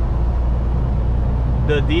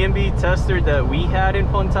 The DMV tester that we had in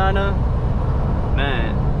Fontana,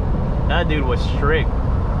 man, that dude was strict.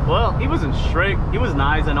 Well, he wasn't strict, he was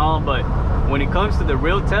nice and all, but when it comes to the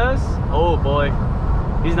real test, oh boy,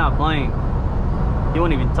 he's not playing. He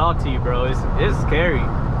won't even talk to you, bro. It's scary.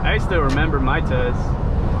 I still remember my test,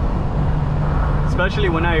 especially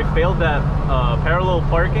when I failed that parallel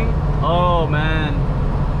parking. Oh man,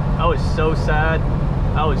 I was so sad.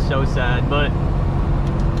 I was so sad. But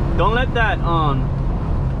don't let that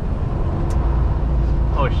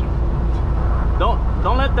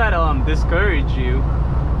let that discourage you,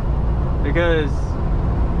 because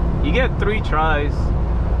you get 3 tries,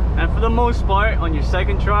 and for the most part on your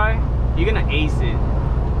second try you're gonna ace it.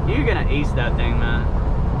 You're gonna ace that thing, man.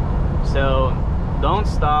 So don't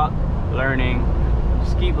stop learning,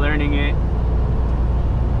 just keep learning it,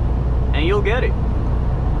 and you'll get it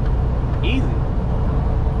easy,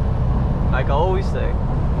 like I always say.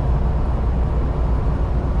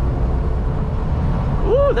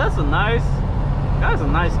 Ooh, that's a nice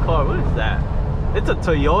car. What is that? It's a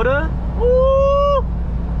Toyota. Ooh,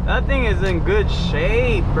 that thing is in good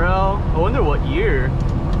shape, bro. I wonder what year.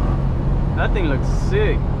 That thing looks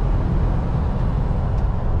sick.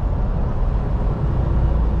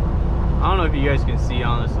 I don't know if you guys can see,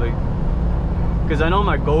 honestly, because I know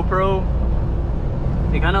my GoPro,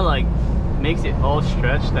 it kind of like makes it all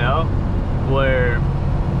stretched out where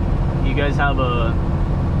you guys have a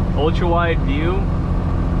ultra wide view.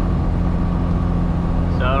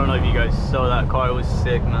 So I don't know if you guys saw that car. It was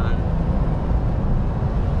sick, man.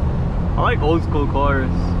 I like old school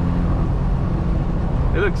cars.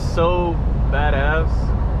 They look so badass.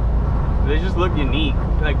 They just look unique,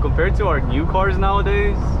 like compared to our new cars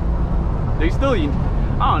nowadays. They still,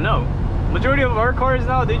 I don't know, majority of our cars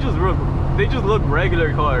now, they just look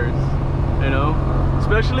regular cars, you know.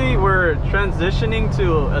 Especially we're transitioning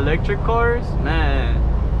to electric cars, man,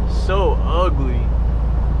 so ugly.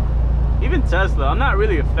 Even Tesla, I'm not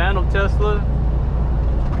really a fan of Tesla.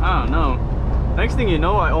 I don't know. Next thing you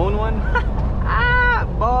know, I own one. Ah,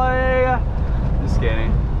 boy. Just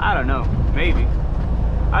kidding. I don't know. Maybe.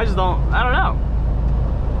 I don't know.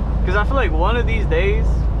 Because I feel like one of these days,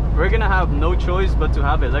 we're gonna have no choice but to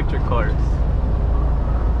have electric cars.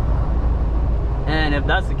 And if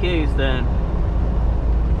that's the case, then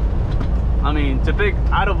I mean, to pick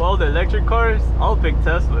out of all the electric cars, I'll pick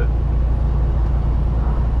Tesla.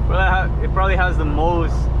 It probably has the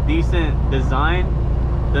most decent design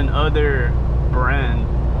than other brand.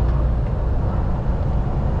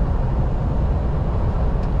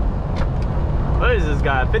 What is this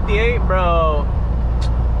guy? 58, bro.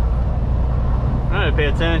 I gotta pay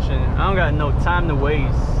attention. I don't got no time to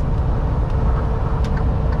waste.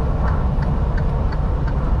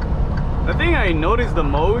 The thing I noticed the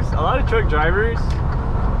most, a lot of truck drivers,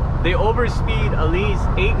 they overspeed at least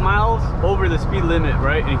 8 miles over the speed limit,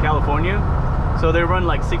 right, in California. So they run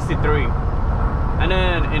like 63. And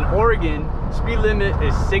then in Oregon, speed limit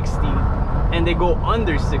is 60, and they go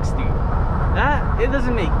under 60. It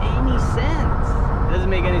doesn't make any sense. It doesn't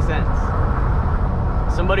make any sense.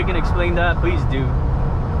 Somebody can explain that, please do,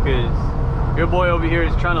 because your boy over here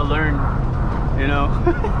is trying to learn, you know,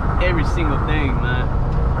 every single thing, man.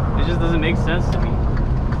 It just doesn't make sense to me.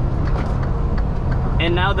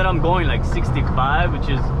 And now that I'm going like 65, which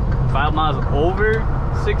is 5 miles over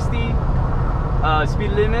 60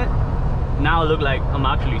 speed limit, now I look like I'm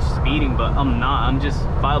actually speeding, but I'm not. I'm just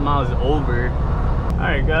 5 miles over. All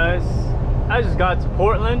right, guys, I just got to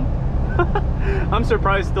Portland. I'm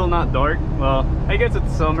surprised still not dark. Well, I guess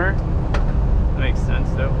it's summer. That makes sense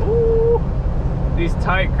though. Ooh, these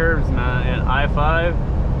tight curves, man. And I-5,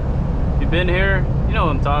 you've been here, you know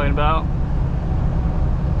what I'm talking about.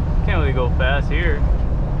 Can't really go fast here.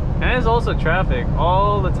 And there's also traffic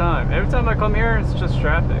all the time. Every time I come here, it's just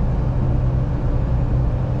traffic.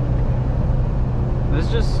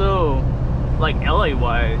 It's just so like LA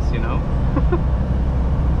wise, you know.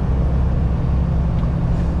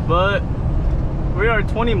 But we are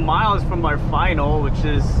 20 miles from our final, which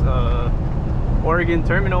is Oregon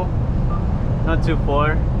Terminal. Not too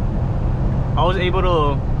far. I was able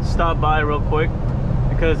to stop by real quick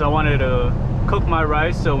because I wanted to cook my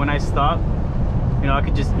rice, so when I stop, you know, I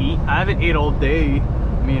could just eat. I haven't ate all day.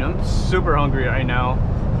 I mean, I'm super hungry right now.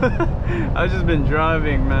 I've just been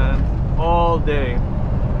driving, man, all day.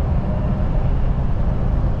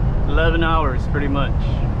 11 hours pretty much.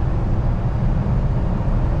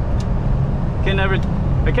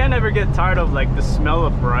 I can't ever get tired of like the smell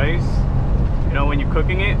of rice. You know, when you're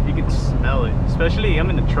cooking it, you can smell it. Especially I'm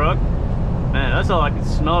in the truck, man, that's all I can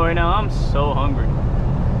smell right now. I'm so hungry.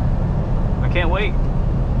 I can't wait.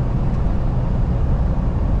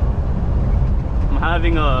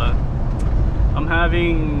 I'm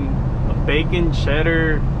having a bacon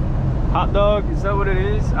cheddar hot dog. Is that what it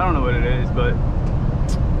is? I don't know what it is, but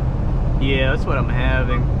yeah, that's what I'm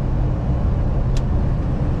having.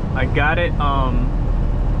 I got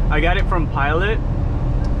it from Pilot.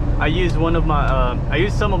 I used some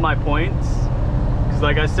of my points, because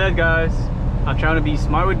like I said, guys, I'm trying to be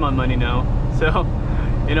smart with my money now. So,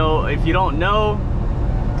 you know, if you don't know,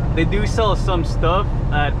 they do sell some stuff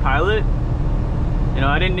at Pilot. You know,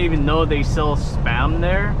 I didn't even know they sell spam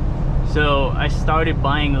there. So I started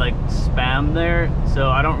buying like spam there, so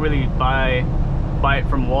I don't really buy it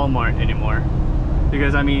from Walmart anymore,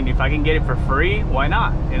 because I mean, if I can get it for free, why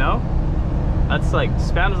not, you know? That's like,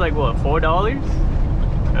 spam's like what, $4?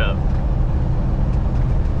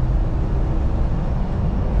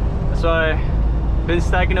 So I've been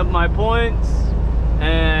stacking up my points,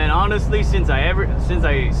 and honestly, since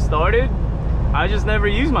I started, I just never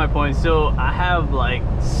use my points. So I have like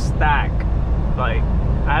stack, like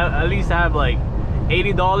I at least have like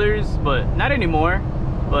 $80, but not anymore,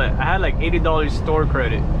 but I had like $80 store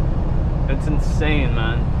credit. That's insane,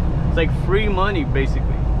 man. It's like free money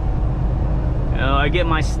basically. You know, I get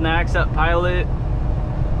my snacks at Pilot,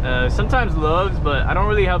 sometimes Loves, but I don't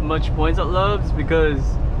really have much points at Loves, because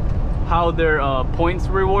how their points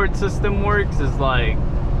reward system works is like,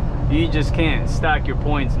 you just can't stack your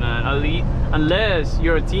points, man. Unless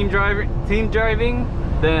you're a team driving,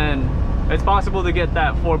 then it's possible to get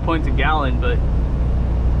that 4 points a gallon. But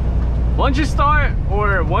once you start,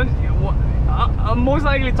 or I'm most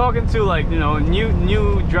likely talking to, like, you know,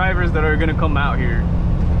 new drivers that are gonna come out here.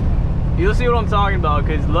 You'll see what I'm talking about,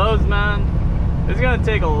 because Loves, man, it's gonna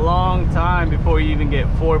take a long time before you even get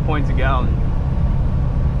 4 points a gallon.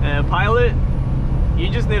 And Pilot, you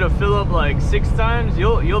just need to fill up like 6 times,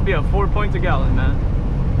 you'll be at 4 points a gallon, man.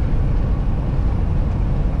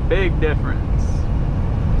 Big difference.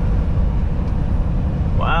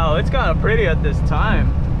 Wow, it's kind of pretty at this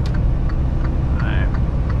time. Alright,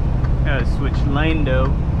 gotta switch lane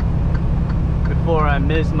though before I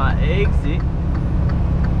miss my exit.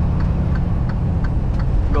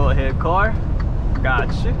 Go ahead, car.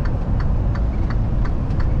 Gotcha.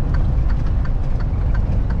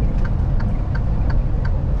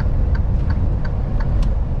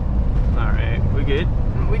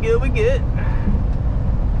 We good.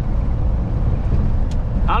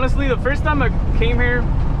 Honestly, the first time I came here,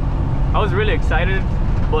 I was really excited,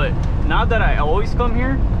 but now that I always come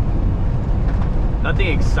here, nothing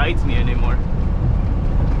excites me anymore.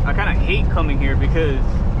 I kind of hate coming here because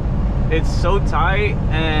it's so tight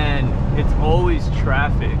and it's always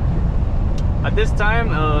traffic. At this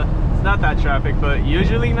time, it's not that traffic, but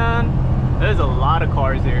usually, man, there's a lot of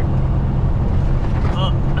cars here.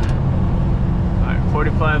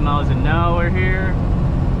 45 miles an hour here.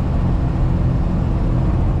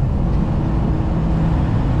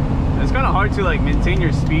 It's kind of hard to like maintain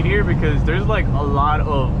your speed here because there's like a lot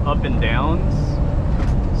of up and downs,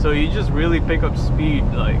 so you just really pick up speed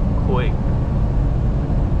like quick.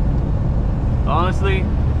 Honestly,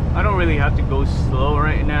 I don't really have to go slow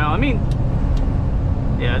right now. I mean,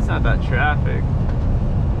 yeah, it's not that traffic,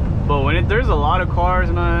 but when there's a lot of cars,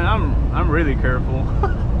 man, I'm really careful.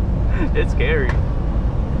 It's scary.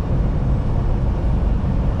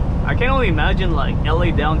 I can only imagine like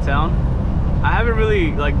LA downtown. I haven't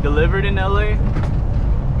really like delivered in LA,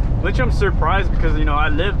 which I'm surprised because, you know, I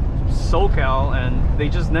live SoCal and they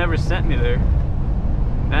just never sent me there.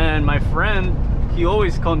 And my friend, he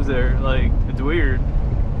always comes there. Like, it's weird,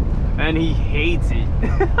 and he hates it.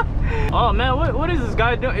 Oh man, what is this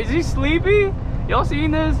guy doing? Is he sleepy? Y'all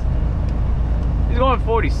seen this? He's going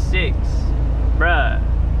 46. Bruh,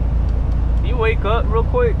 can you wake up real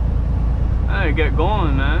quick? I gotta get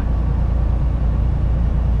going, man.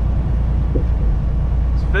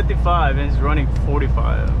 It's 55 and it's running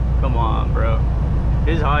 45. Come on, bro.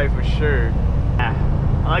 It's high for sure. I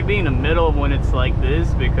like being in the middle when it's like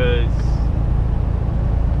this because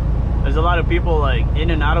there's a lot of people like in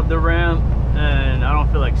and out of the ramp, and I don't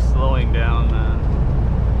feel like slowing down, man.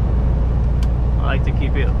 I like to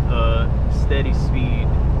keep it steady speed.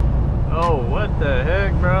 Oh, what the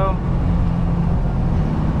heck, bro?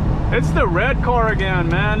 It's the red car again,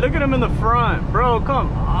 man. Look at him in the front. Bro, come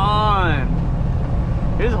on.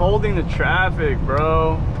 He's holding the traffic,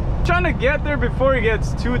 bro. I'm trying to get there before it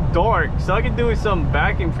gets too dark so I can do some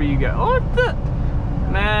backing for you guys. What the?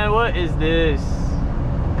 Man, what is this?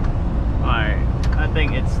 Alright, I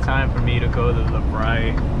think it's time for me to go to the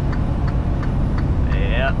right.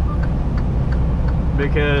 Yeah.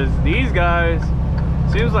 Because these guys,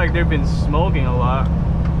 seems like they've been smoking a lot.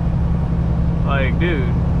 Like, dude,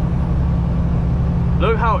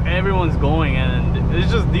 look how everyone's going, and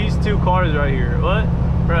it's just these two cars right here. What?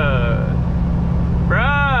 Bruh.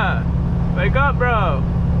 Bruh! Wake up, bro.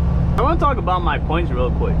 I want to talk about my points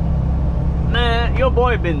real quick. Man, your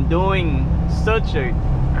boy been doing such a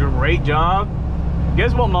great job.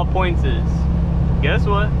 Guess what my points is? Guess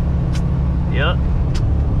what? Yup.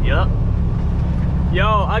 Yo,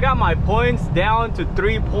 I got my points down to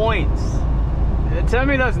 3 points. Tell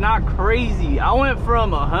me that's not crazy. I went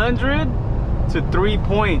from 100 to 3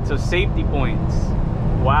 points of safety points.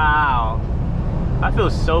 Wow. I feel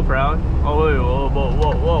so proud. Oh, wait, whoa, whoa,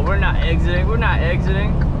 whoa, whoa. We're not exiting. We're not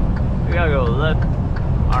exiting. We gotta go left.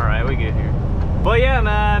 All right, we get here. But yeah,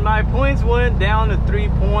 man, my points went down to 3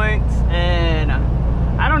 points, and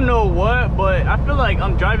I don't know what, but I feel like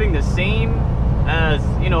I'm driving the same as,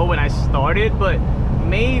 you know, when I started. But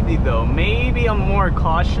maybe though, maybe I'm more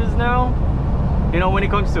cautious now, you know, when it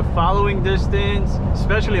comes to following distance,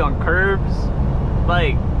 especially on curbs.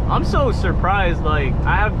 Like, I'm so surprised, like,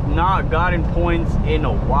 I have not gotten points in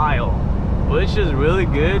a while, which is really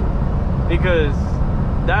good, because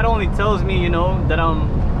that only tells me, you know, that I'm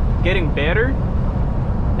getting better,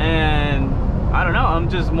 and I don't know, I'm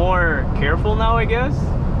just more careful now, I guess.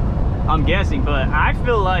 I'm guessing, but I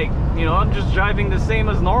feel like, you know, I'm just driving the same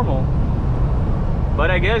as normal.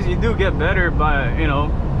 But I guess you do get better by, you know,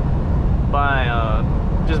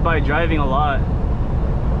 just by driving a lot.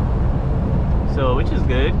 So, which is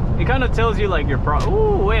good. It kind of tells you like your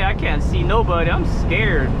ooh, wait, I can't see nobody. I'm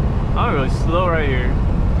scared. I'm gonna go slow right here.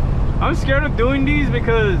 I'm scared of doing these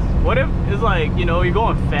because what if it's like, you know, you're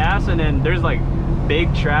going fast and then there's like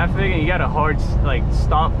big traffic and you got a hard like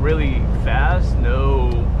stop really fast? No,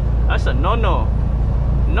 that's a no.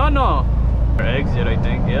 Or exit, I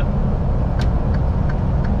think. Yep.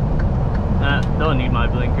 Don't need my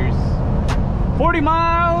blinkers. 40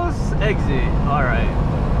 miles exit. All right.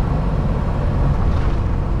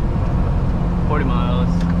 40 miles.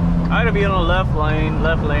 I gotta be on the left lane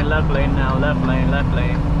now. Left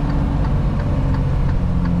lane.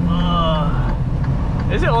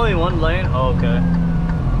 Is it only one lane? Oh, okay.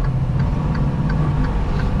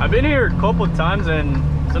 I've been here a couple times, and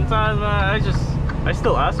sometimes, man, I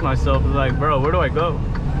still ask myself, like, bro, where do I go?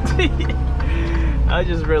 I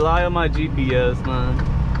just rely on my GPS, man.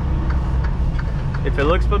 If it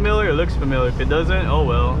looks familiar, it looks familiar. If it doesn't, oh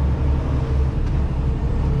well.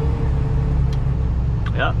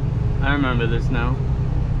 Yep, I remember this now.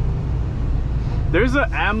 There's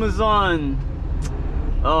an Amazon,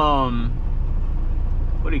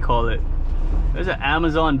 what do you call it? There's an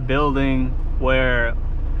Amazon building where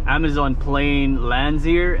Amazon plane lands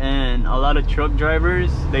here, and a lot of truck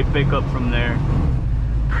drivers, they pick up from there.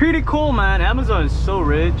 Pretty cool, man. Amazon is so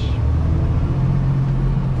rich.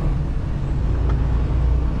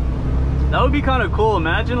 That would be kind of cool.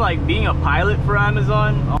 Imagine like being a pilot for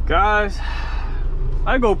Amazon. Guys,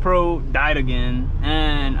 my GoPro died again,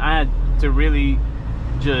 and I had to really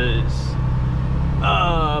just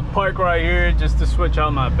park right here just to switch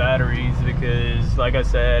out my batteries, because like I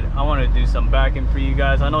said, I want to do some backing for you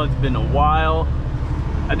guys. I know it's been a while.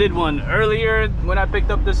 I did one earlier when I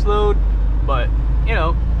picked up this load, but you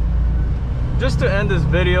know, just to end this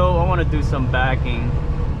video, I want to do some backing.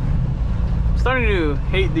 I'm starting to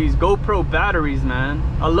hate these GoPro batteries, man.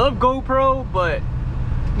 I love GoPro, but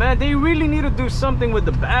man, they really need to do something with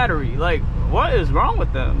the battery. Like, what is wrong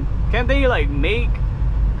with them? Can't they like make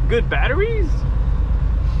good batteries?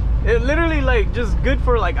 It literally like just good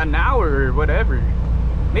for like an hour or whatever,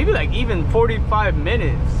 maybe like even 45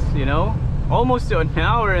 minutes, you know, almost to an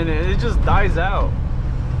hour, and it just dies out.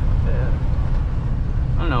 Yeah.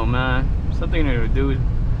 I don't know, man, something to do.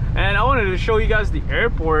 And I wanted to show you guys the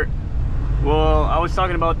airport. Well, I was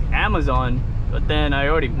talking about the Amazon, but then I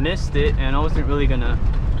already missed it, and I wasn't really gonna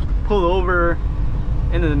pull over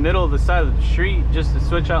into the middle of the side of the street just to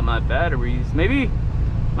switch out my batteries. Maybe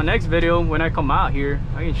my next video, when I come out here,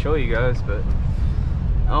 I can show you guys, but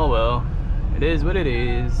oh well, it is what it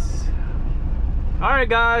is. All right,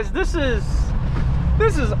 guys, this is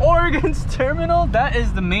Oregon's terminal. That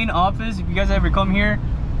is the main office. If you guys ever come here,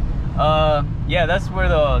 yeah, that's where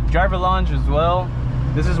the driver lounge as well.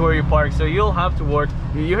 This is where you park, so you'll have to walk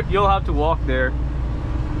there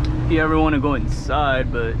if you ever want to go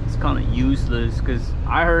inside, but it's kind of useless because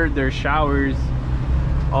I heard their showers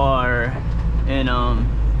are in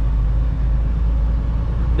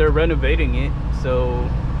they're renovating it, so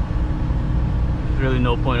there's really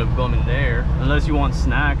no point of going there unless you want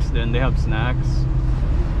snacks. Then they have snacks.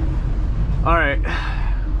 All right,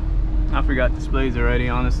 I forgot displays already,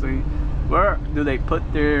 honestly. Where do they put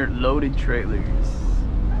their loaded trailers?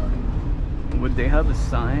 Would they have a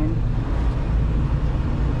sign?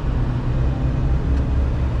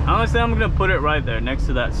 Honestly, I'm gonna put it right there next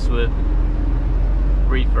to that Swift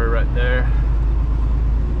reefer right there.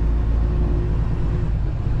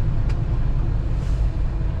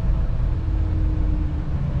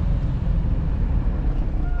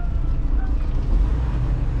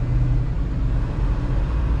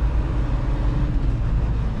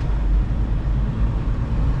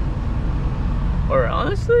 Or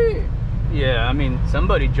honestly, yeah, I mean,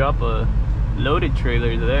 somebody drop a loaded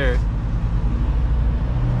trailer there.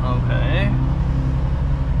 Okay.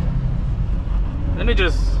 me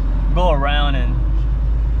just go around and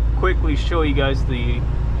quickly show you guys the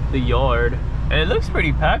yard. And it looks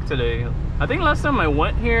pretty packed today. I think last time I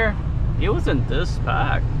went here, it wasn't this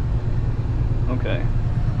packed. Okay.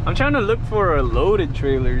 I'm trying to look for a loaded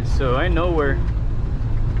trailers so I know where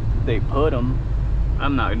they put them.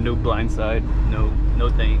 I'm not gonna do blindside. No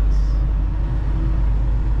thanks.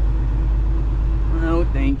 No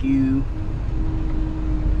thank you.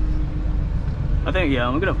 I think, yeah,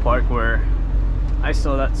 I'm gonna park where I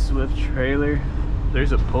saw that Swift trailer.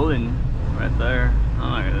 There's a pull-in right there.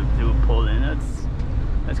 I'm not gonna do a pull-in.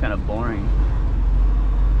 That's kind of boring.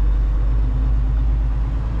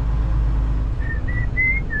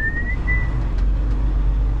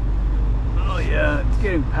 Oh yeah, it's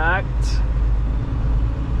getting packed.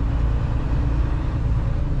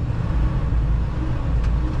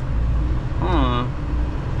 Huh.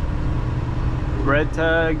 Red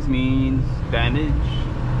tags means damaged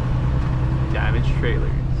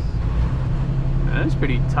trailers. That's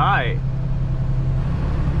pretty tight.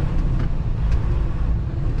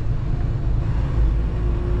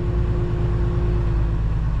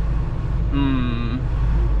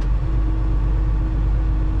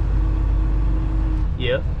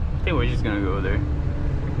 Yep, I think we're just gonna go there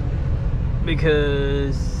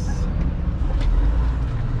because,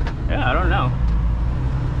 yeah, I don't know.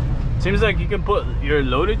 Seems like you can put your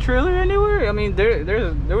loaded trailer anywhere. I mean, there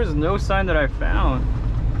was no sign that I found.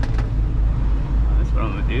 That's what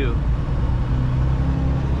I'm gonna do.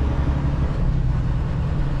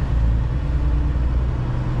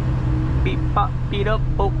 Beep pop beat up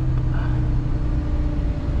pope.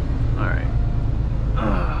 All right.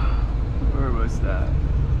 Where was that?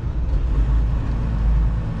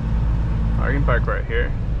 Oh, I can park right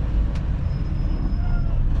here.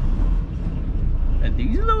 Are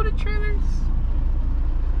these loaded trailers?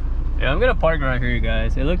 Yeah, I'm gonna park right here,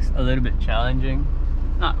 guys. It looks a little bit challenging.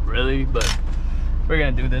 Not really, but we're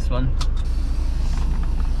gonna do this one.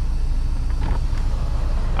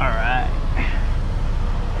 Alright.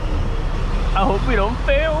 I hope we don't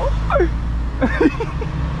fail.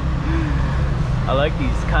 I like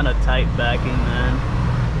these kind of tight backing, man.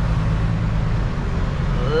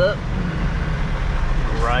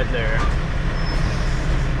 Right there.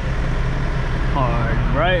 Hard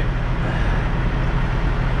right.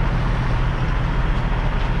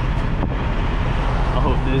 I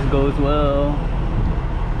hope this goes well.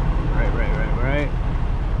 Right.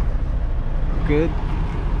 Good.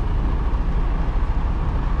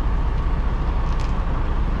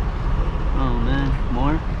 Oh man,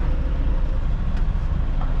 more.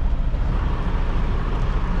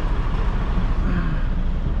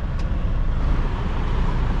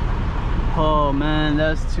 Oh man,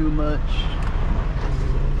 that's too much.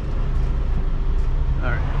 All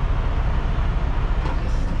right.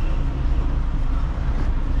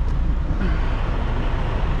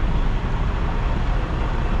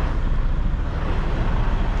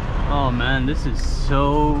 Oh man, this is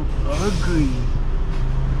so ugly.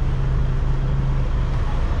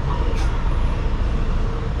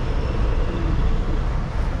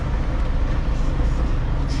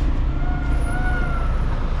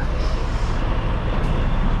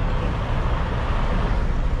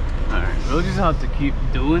 We'll just have to keep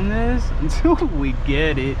doing this until we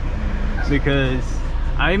get it, because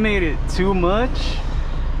I made it too much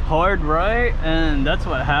hard right, and that's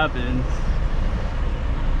what happens.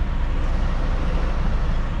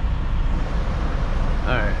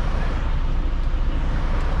 Alright.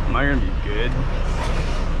 Am I gonna be good?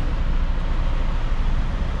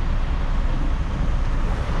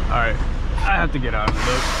 Alright. I have to get out of the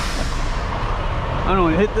look. I don't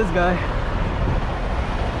want to hit this guy.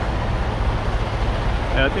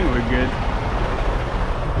 Yeah, I think we're good.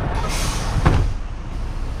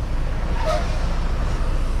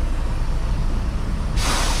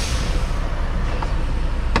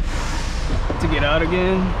 To get out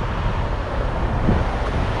again.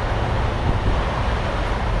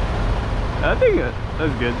 I think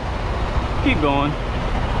that's good. Keep going.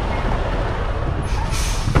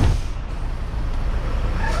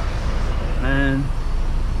 Man,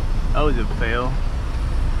 that was a fail.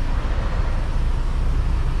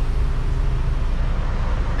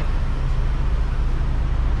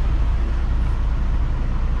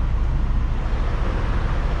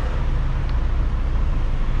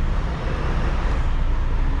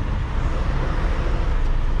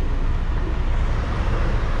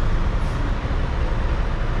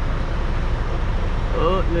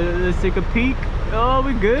 Let's take a peek. Oh,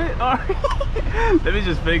 we good? All right. Let me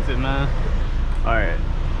just fix it, man. All right,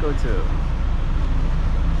 go to.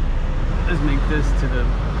 Let's make this to the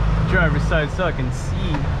driver's side so I can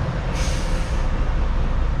see.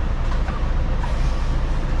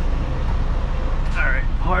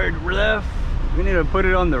 hard left. We need to put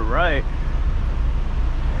it on the right.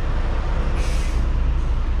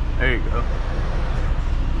 There you go.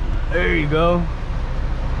 There you go.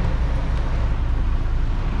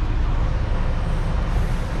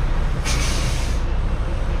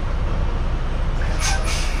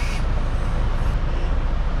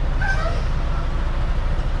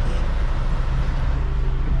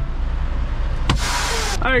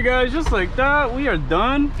 Alright guys, just like that, we are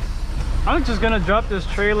done. I'm just gonna drop this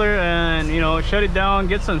trailer and, you know, shut it down,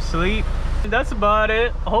 get some sleep. That's about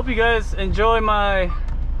it. I hope you guys enjoy a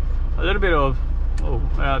little bit of, oh,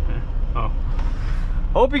 what happened? Oh.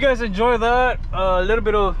 Hope you guys enjoy that. A little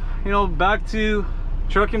bit of, you know, back to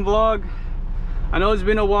trucking vlog. I know it's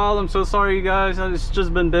been a while. I'm so sorry, you guys. It's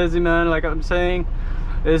just been busy, man. Like I'm saying,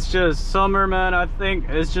 it's just summer, man. I think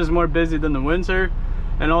it's just more busy than the winter.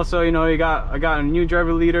 And also, you know, I got a new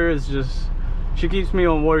driver leader. It's just, she keeps me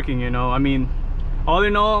on working, you know. I mean, all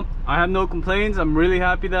in all, I have no complaints. I'm really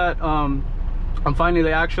happy that I'm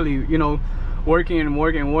finally actually, you know, working,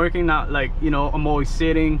 not like, you know, I'm always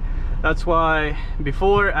sitting. That's why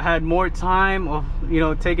before I had more time of, you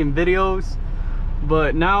know, taking videos,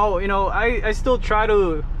 but now, you know, I still try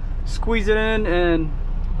to squeeze it in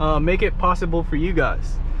and make it possible for you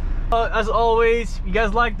guys. As always, if you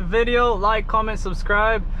guys like the video, like, comment,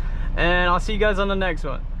 subscribe, and I'll see you guys on the next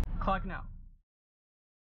one. Clocking out.